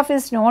hydrograph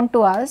is known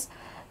to us.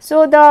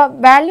 So, the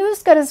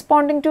values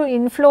corresponding to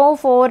inflow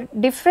for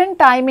different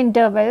time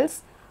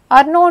intervals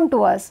are known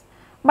to us,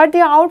 but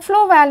the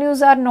outflow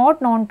values are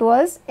not known to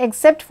us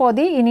except for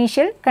the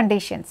initial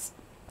conditions.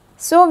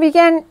 So, we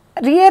can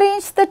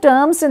rearrange the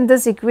terms in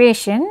this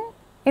equation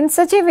in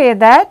such a way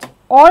that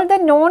all the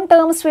known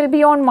terms will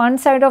be on one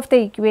side of the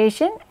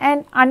equation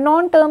and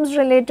unknown terms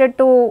related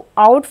to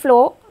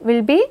outflow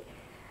will be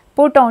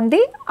put on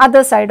the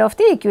other side of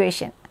the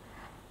equation.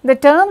 The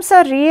terms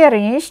are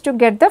rearranged to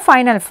get the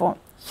final form.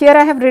 Here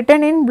I have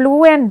written in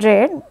blue and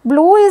red.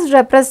 Blue is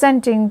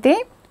representing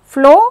the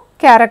flow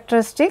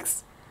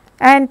characteristics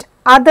and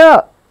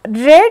other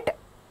red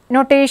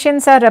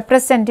notations are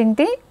representing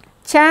the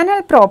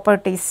channel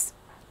properties.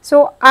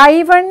 So,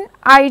 I1,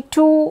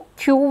 I2,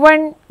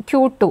 Q1,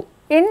 Q2.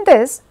 In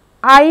this,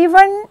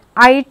 I1,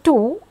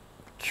 I2,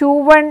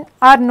 Q1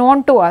 are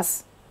known to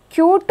us,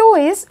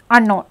 Q2 is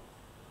unknown.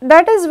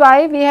 That is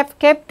why we have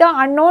kept the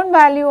unknown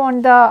value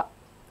on the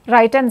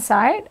right hand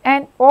side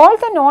and all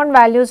the known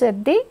values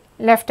at the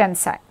left hand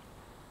side.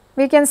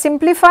 We can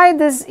simplify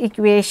this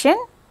equation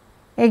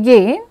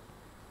again,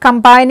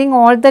 combining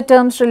all the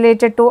terms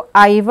related to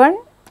I1,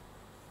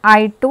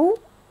 I2,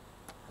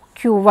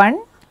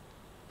 Q1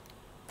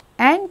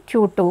 and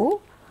Q2.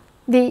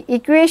 The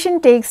equation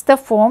takes the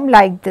form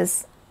like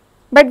this,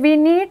 but we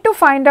need to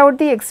find out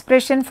the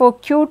expression for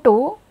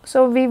Q2.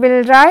 So, we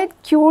will write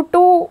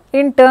Q2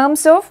 in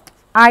terms of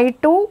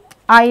I2,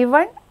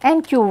 I1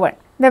 and Q1.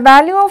 The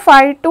value of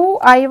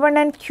I2, I1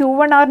 and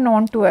Q1 are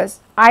known to us.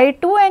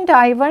 I2 and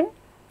I1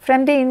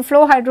 from the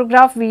inflow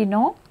hydrograph we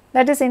know,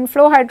 that is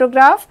inflow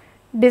hydrograph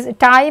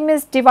time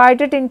is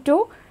divided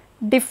into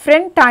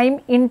different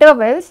time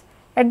intervals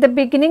at the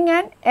beginning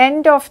and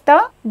end of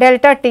the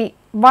delta T.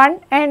 1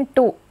 and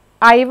 2,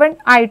 I1,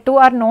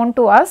 I2 are known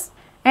to us,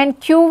 and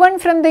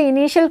Q1 from the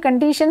initial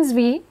conditions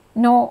we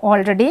know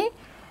already.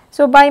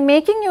 So, by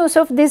making use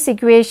of this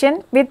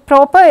equation with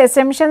proper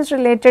assumptions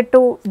related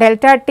to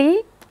delta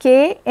T,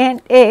 K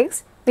and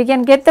X, we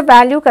can get the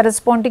value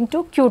corresponding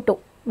to Q2.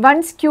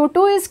 Once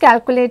Q2 is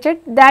calculated,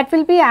 that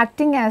will be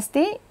acting as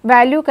the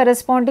value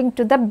corresponding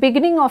to the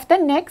beginning of the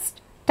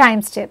next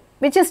time step,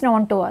 which is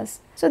known to us.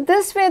 So,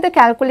 this way the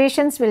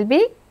calculations will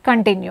be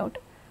continued.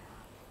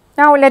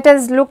 Now, let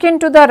us look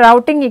into the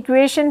routing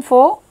equation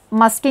for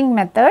musking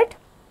method.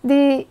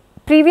 The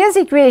previous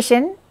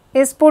equation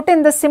is put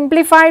in the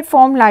simplified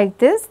form like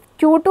this.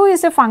 Q2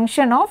 is a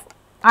function of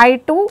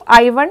I2,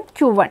 I1,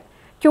 Q1.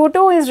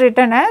 Q2 is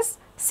written as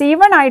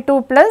C1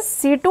 I2 plus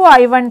C2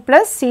 I1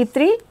 plus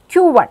C3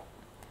 Q1.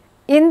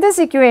 In this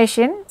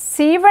equation,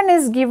 C1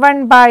 is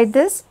given by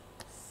this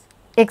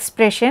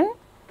expression,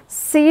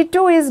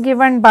 C2 is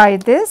given by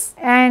this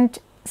and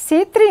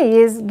C3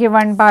 is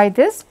given by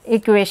this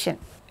equation.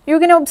 You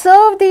can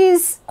observe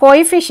these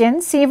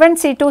coefficients C1,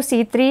 C2,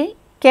 C3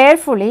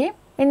 carefully.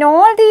 In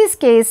all these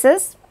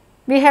cases,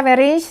 we have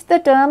arranged the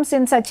terms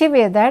in such a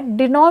way that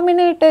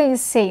denominator is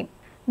same.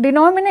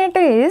 Denominator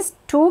is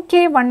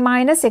 2k1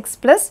 minus x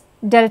plus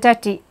delta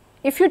t.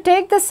 If you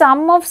take the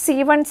sum of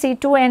C1,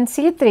 C2 and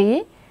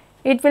C3,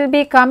 it will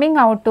be coming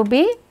out to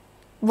be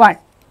 1.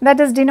 That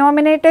is,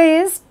 denominator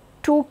is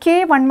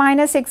 2k1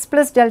 minus x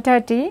plus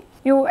delta t.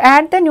 You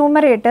add the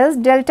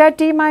numerators delta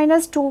t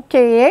minus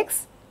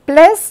 2kx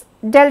plus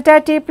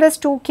delta t plus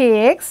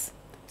 2kx.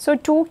 So,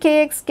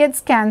 2kx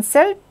gets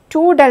cancelled,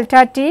 2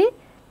 delta t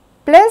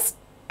plus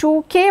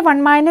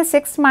 2k1 minus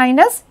x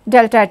minus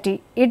delta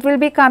t. It will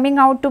be coming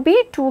out to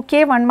be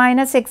 2k1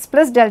 minus x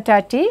plus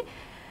delta t.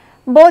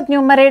 Both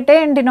numerator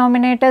and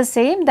denominator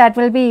same, that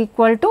will be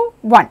equal to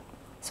 1.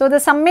 So, the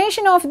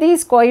summation of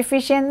these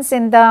coefficients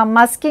in the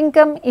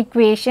Muskingum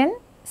equation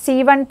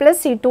C1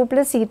 plus C2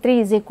 plus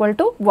C3 is equal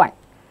to 1.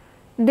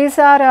 These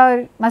are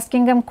our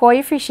Muskingum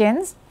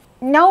coefficients.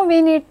 Now,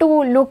 we need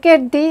to look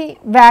at the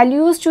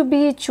values to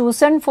be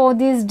chosen for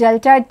these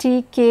delta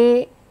t,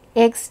 k,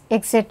 x,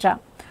 etc.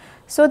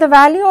 So, the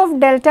value of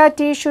delta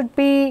t should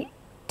be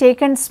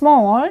taken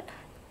small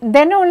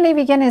then only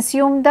we can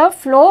assume the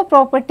flow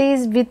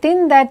properties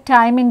within that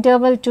time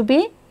interval to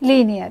be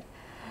linear.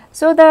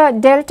 So, the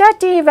delta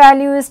T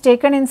value is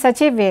taken in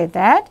such a way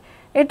that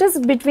it is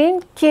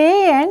between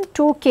K and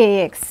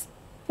 2Kx.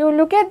 You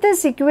look at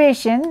this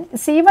equation,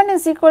 C1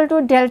 is equal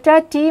to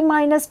delta T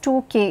minus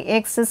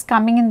 2Kx is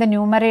coming in the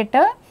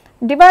numerator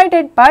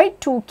divided by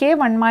 2K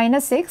 1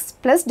 minus x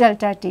plus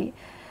delta T.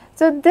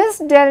 So, this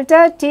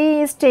delta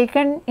T is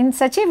taken in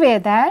such a way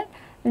that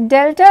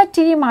delta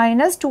T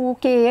minus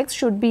 2Kx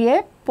should be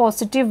a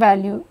positive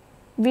value.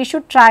 We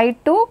should try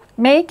to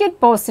make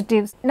it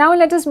positive. Now,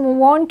 let us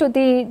move on to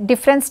the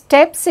different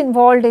steps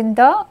involved in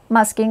the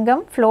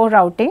Muskingum flow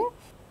routing.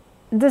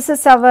 This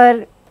is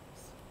our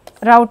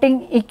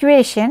routing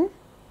equation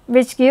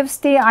which gives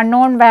the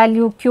unknown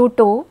value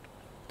Q2.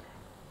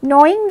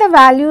 Knowing the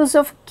values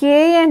of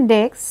K and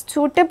X,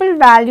 suitable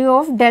value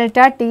of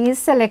delta T is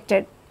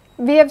selected.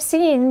 We have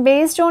seen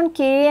based on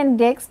K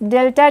and X,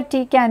 delta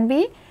T can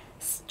be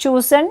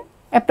chosen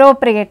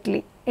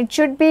appropriately. It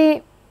should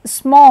be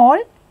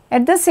small,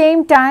 at the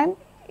same time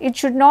it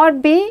should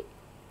not be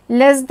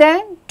less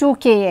than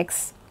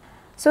 2Kx.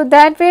 So,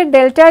 that way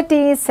delta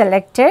T is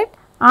selected.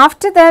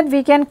 After that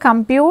we can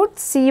compute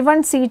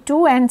C1,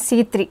 C2 and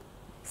C3.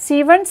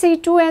 C1,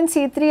 C2 and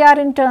C3 are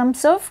in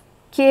terms of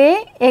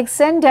K, X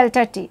and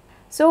delta T.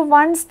 So,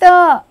 once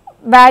the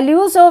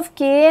values of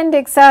K and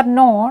X are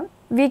known,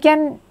 we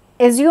can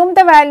assume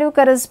the value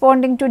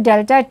corresponding to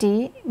delta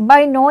T.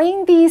 By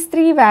knowing these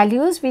three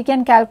values, we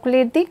can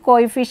calculate the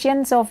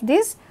coefficients of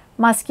this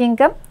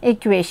Muskingum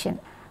equation.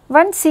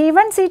 Once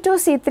C1,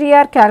 C2, C3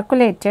 are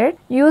calculated,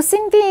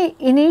 using the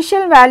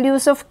initial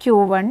values of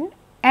Q1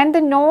 and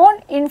the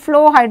known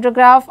inflow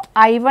hydrograph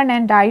I1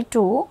 and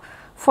I2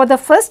 for the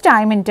first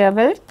time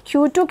interval,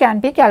 Q2 can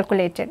be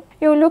calculated.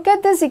 You look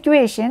at this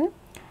equation,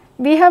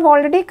 we have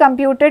already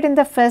computed in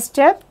the first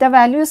step the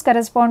values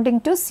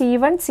corresponding to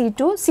C1, C2,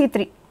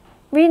 C3.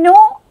 We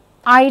know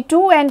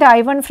I2 and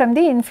I1 from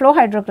the inflow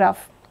hydrograph.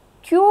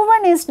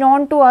 Q1 is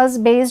known to us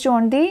based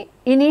on the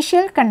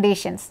initial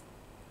conditions.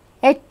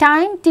 At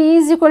time t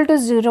is equal to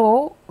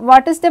 0,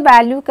 what is the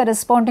value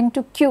corresponding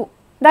to Q?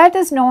 That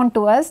is known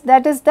to us,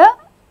 that is the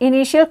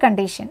initial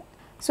condition.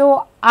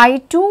 So,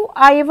 I2,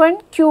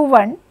 I1,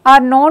 Q1 are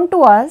known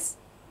to us,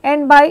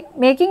 and by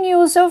making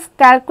use of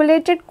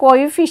calculated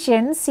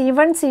coefficients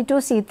C1, C2,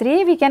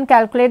 C3, we can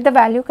calculate the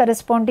value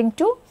corresponding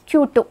to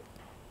Q2.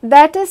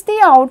 That is the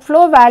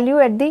outflow value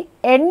at the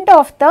end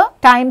of the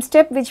time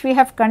step which we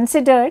have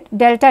considered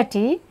delta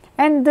T,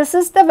 and this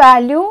is the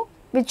value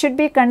which should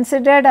be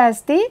considered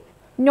as the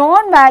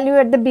known value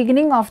at the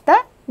beginning of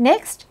the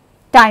next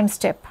time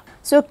step.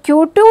 So,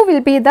 Q2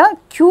 will be the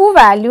Q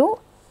value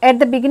at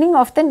the beginning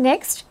of the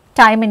next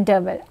time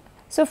interval.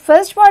 So,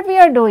 first what we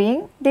are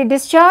doing, the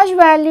discharge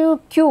value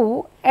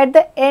Q at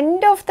the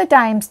end of the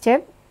time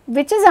step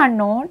which is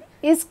unknown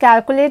is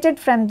calculated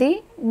from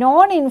the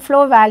known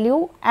inflow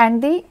value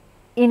and the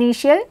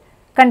initial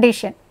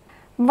condition.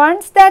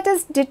 Once that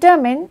is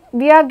determined,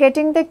 we are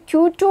getting the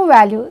Q2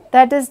 value,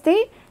 that is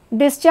the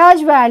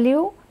discharge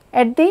value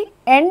at the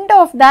end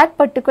of that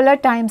particular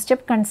time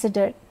step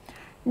considered.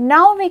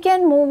 Now, we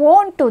can move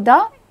on to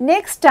the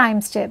next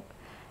time step.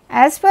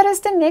 As far as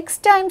the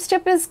next time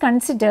step is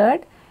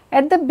considered,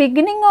 at the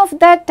beginning of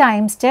that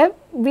time step,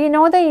 we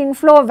know the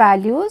inflow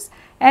values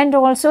and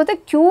also the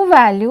Q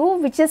value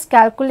which is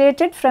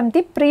calculated from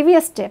the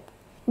previous step.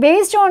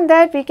 Based on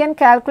that, we can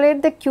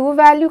calculate the Q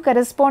value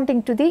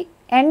corresponding to the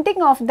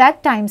ending of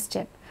that time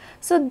step.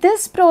 So,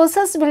 this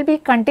process will be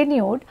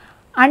continued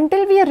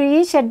until we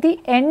reach at the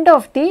end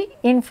of the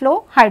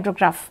inflow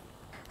hydrograph.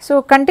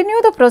 So,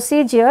 continue the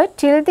procedure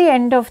till the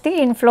end of the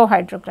inflow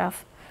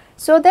hydrograph,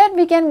 so that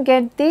we can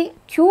get the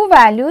Q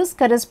values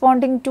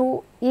corresponding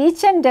to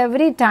each and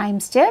every time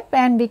step,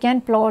 and we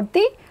can plot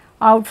the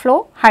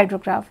outflow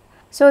hydrograph.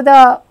 So,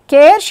 the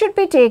care should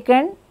be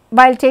taken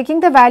while taking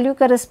the value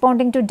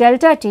corresponding to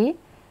delta T,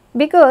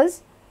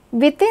 because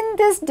within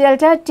this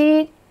delta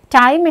T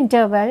time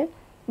interval,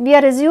 we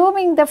are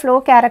assuming the flow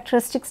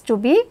characteristics to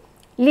be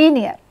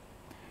linear.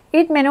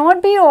 It may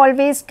not be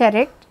always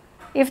correct.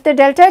 If the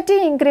delta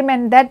T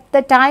increment, that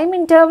the time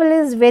interval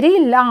is very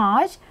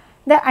large,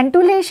 the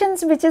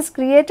undulations which is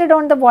created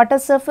on the water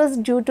surface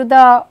due to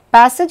the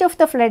passage of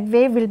the flood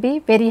wave will be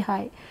very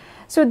high.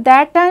 So,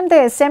 that time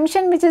the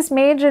assumption which is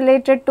made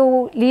related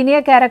to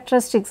linear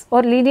characteristics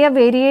or linear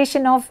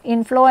variation of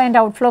inflow and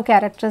outflow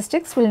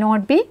characteristics will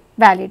not be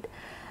valid.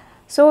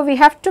 So, we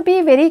have to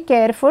be very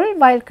careful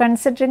while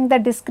considering the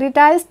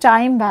discretized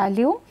time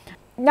value.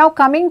 Now,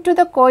 coming to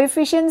the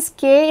coefficients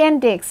K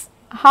and X,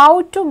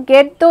 how to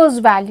get those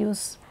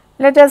values?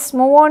 Let us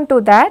move on to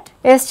that.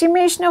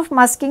 Estimation of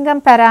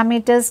Muskingum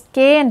parameters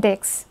K and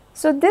X.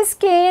 So, this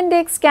K and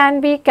X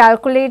can be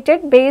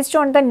calculated based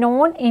on the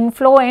known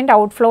inflow and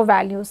outflow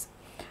values.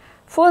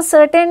 For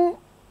certain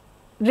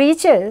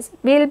reaches,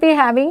 we will be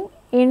having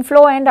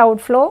inflow and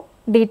outflow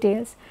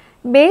details.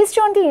 Based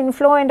on the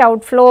inflow and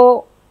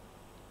outflow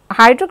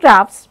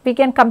hydrographs, we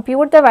can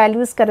compute the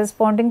values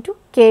corresponding to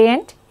K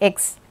and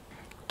X.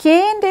 K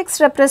and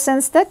X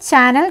represents the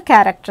channel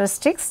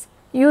characteristics.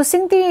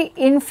 Using the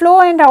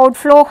inflow and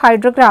outflow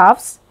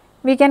hydrographs,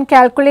 we can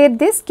calculate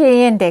this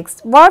K and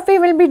X. What we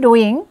will be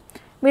doing,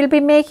 we will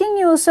be making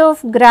use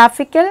of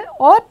graphical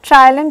or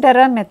trial and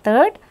error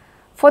method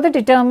for the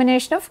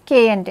determination of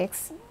K and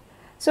X.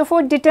 So,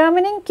 for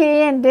determining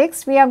K and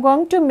X, we are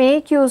going to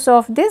make use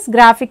of this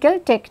graphical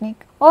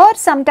technique, or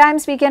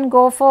sometimes we can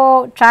go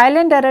for trial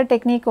and error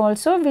technique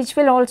also, which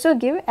will also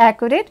give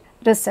accurate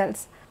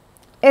results.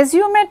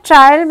 Assume a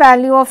trial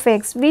value of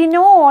x. We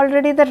know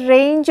already the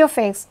range of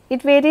x.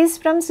 It varies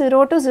from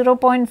 0 to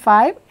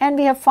 0.5, and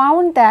we have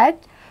found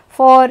that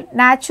for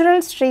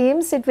natural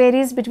streams it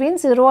varies between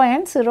 0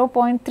 and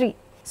 0.3.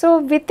 So,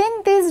 within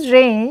this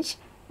range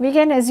we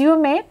can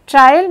assume a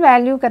trial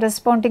value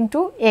corresponding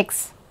to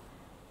x.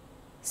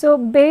 So,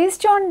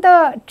 based on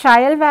the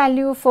trial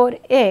value for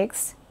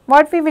x,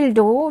 what we will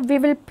do? We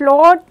will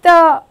plot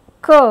the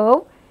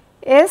curve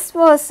s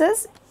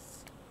versus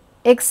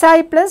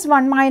xi plus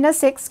 1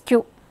 minus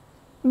xq.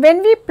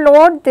 When we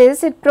plot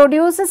this, it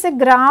produces a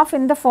graph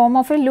in the form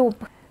of a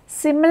loop,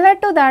 similar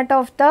to that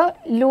of the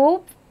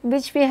loop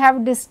which we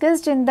have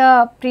discussed in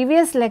the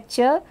previous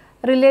lecture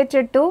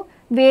related to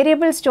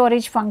variable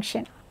storage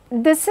function.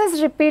 This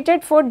is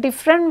repeated for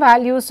different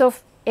values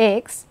of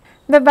x.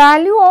 The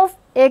value of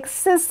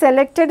x is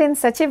selected in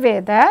such a way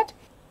that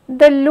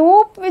the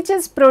loop which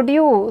is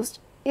produced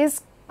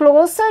is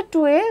closer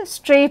to a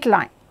straight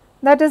line.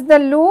 That is, the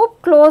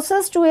loop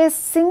closest to a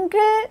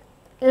single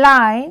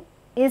line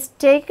is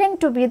taken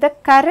to be the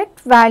correct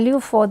value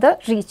for the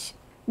reach.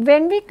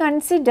 When we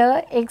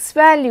consider x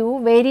value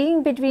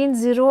varying between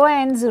 0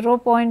 and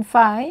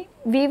 0.5,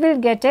 we will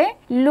get a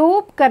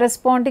loop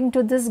corresponding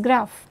to this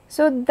graph.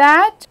 So,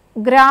 that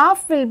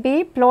graph will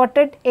be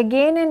plotted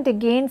again and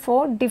again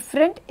for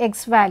different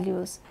x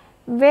values.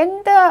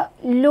 When the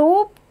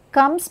loop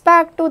comes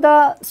back to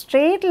the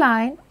straight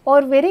line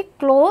or very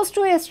close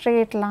to a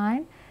straight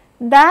line,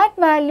 that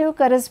value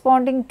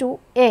corresponding to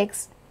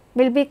x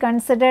will be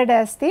considered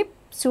as the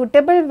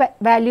suitable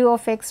value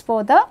of x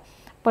for the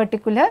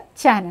particular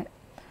channel.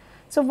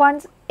 So,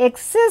 once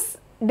x is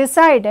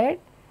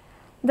decided,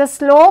 the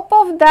slope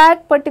of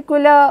that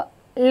particular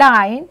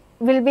line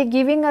will be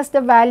giving us the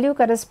value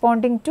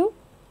corresponding to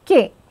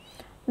k.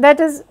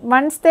 That is,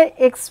 once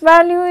the x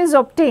value is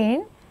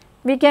obtained,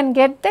 we can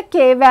get the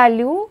k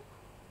value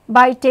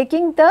by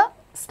taking the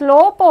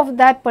slope of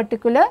that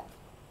particular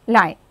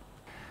line.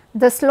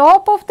 The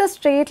slope of the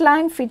straight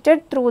line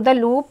fitted through the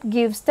loop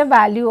gives the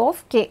value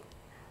of k.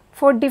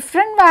 For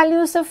different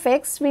values of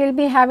x, we will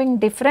be having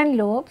different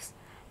loops,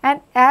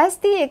 and as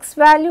the x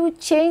value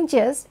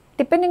changes,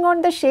 depending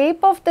on the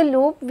shape of the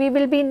loop, we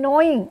will be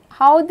knowing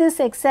how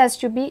this x has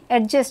to be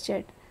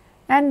adjusted,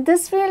 and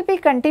this will be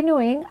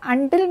continuing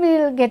until we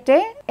will get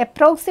a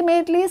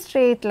approximately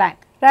straight line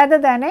rather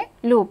than a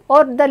loop,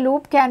 or the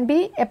loop can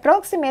be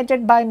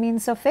approximated by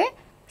means of a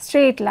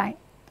straight line.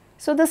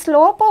 So, the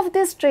slope of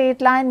this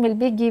straight line will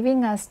be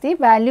giving us the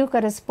value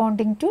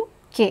corresponding to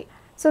k.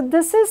 So,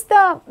 this is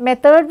the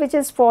method which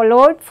is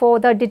followed for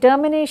the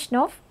determination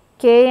of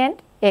k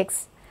and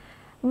x.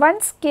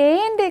 Once k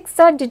and x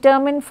are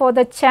determined for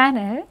the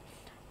channel,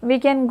 we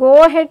can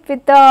go ahead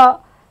with the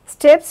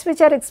steps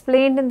which are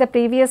explained in the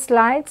previous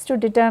slides to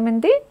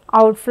determine the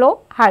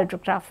outflow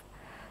hydrograph.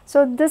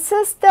 So, this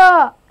is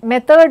the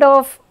method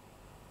of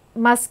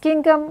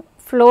Muskingum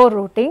flow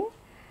routing.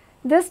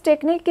 This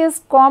technique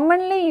is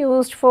commonly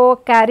used for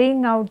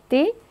carrying out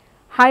the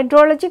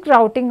hydrologic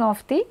routing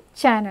of the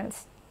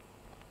channels.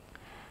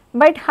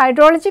 But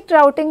hydrologic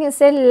routing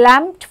is a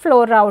lumped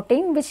flow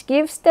routing which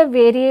gives the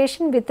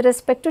variation with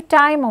respect to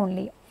time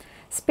only.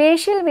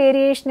 Spatial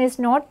variation is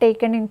not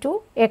taken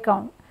into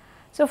account.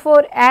 So,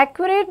 for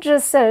accurate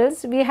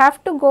results, we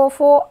have to go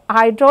for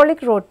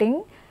hydraulic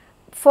routing.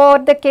 For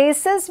the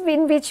cases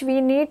in which we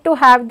need to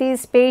have the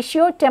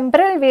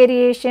spatio-temporal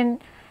variation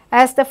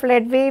as the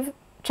flood wave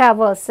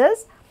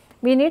traverses,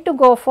 we need to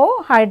go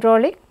for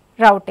hydraulic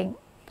routing.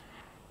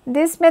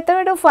 This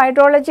method of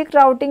hydrologic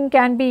routing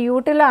can be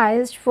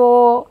utilized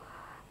for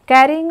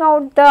carrying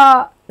out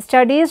the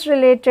studies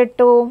related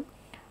to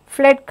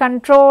flood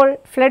control,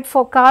 flood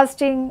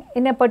forecasting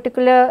in a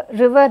particular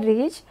river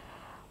reach.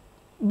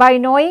 By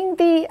knowing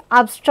the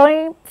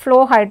upstream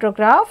flow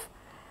hydrograph,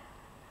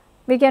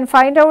 we can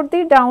find out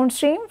the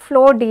downstream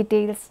flow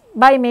details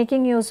by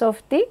making use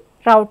of the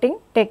routing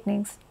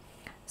techniques.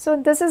 So,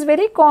 this is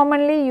very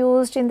commonly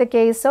used in the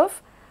case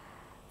of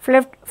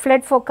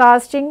flood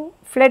forecasting.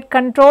 Flood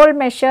control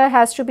measure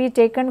has to be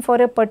taken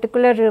for a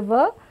particular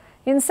river.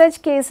 In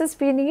such cases,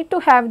 we need to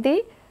have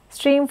the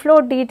stream flow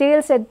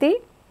details at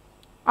the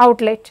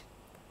outlet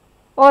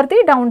or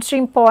the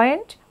downstream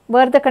point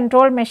where the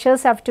control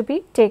measures have to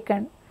be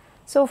taken.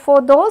 So, for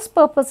those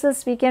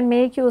purposes, we can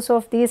make use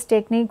of these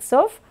techniques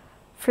of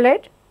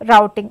flood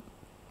routing.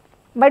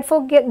 But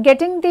for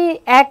getting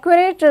the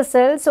accurate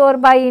results, or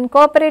by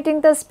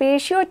incorporating the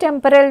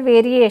spatio-temporal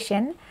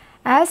variation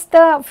as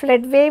the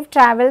flood wave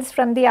travels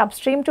from the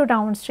upstream to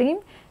downstream,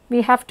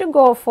 we have to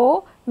go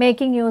for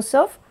making use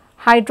of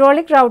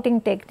hydraulic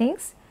routing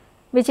techniques.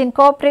 which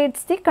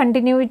incorporates the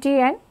continuity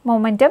and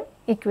momentum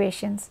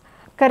equations.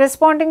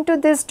 Corresponding to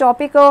this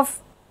topic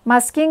of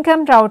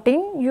Muskingum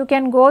routing, you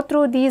can go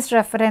through these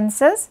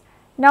references.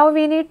 Now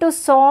we need to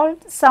solve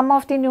some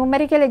of the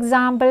numerical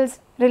examples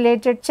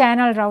related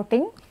channel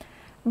routing.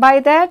 By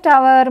that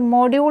our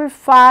module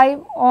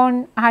 5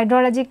 on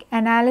hydrologic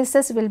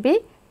analysis will be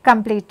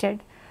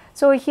completed.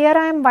 So here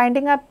I am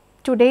winding up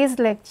today's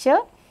lecture.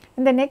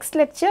 In the next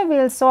lecture we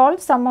will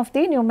solve some of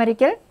the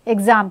numerical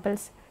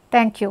examples.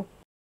 Thank you.